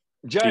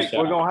 Jake,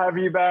 we're going to have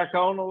you back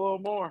on a little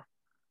more.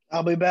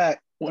 I'll be back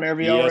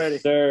whenever y'all ready.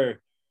 Yes, sir.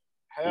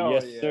 Hell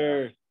yes, yeah.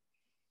 sir.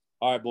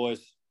 All right,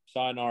 boys.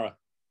 Sayonara.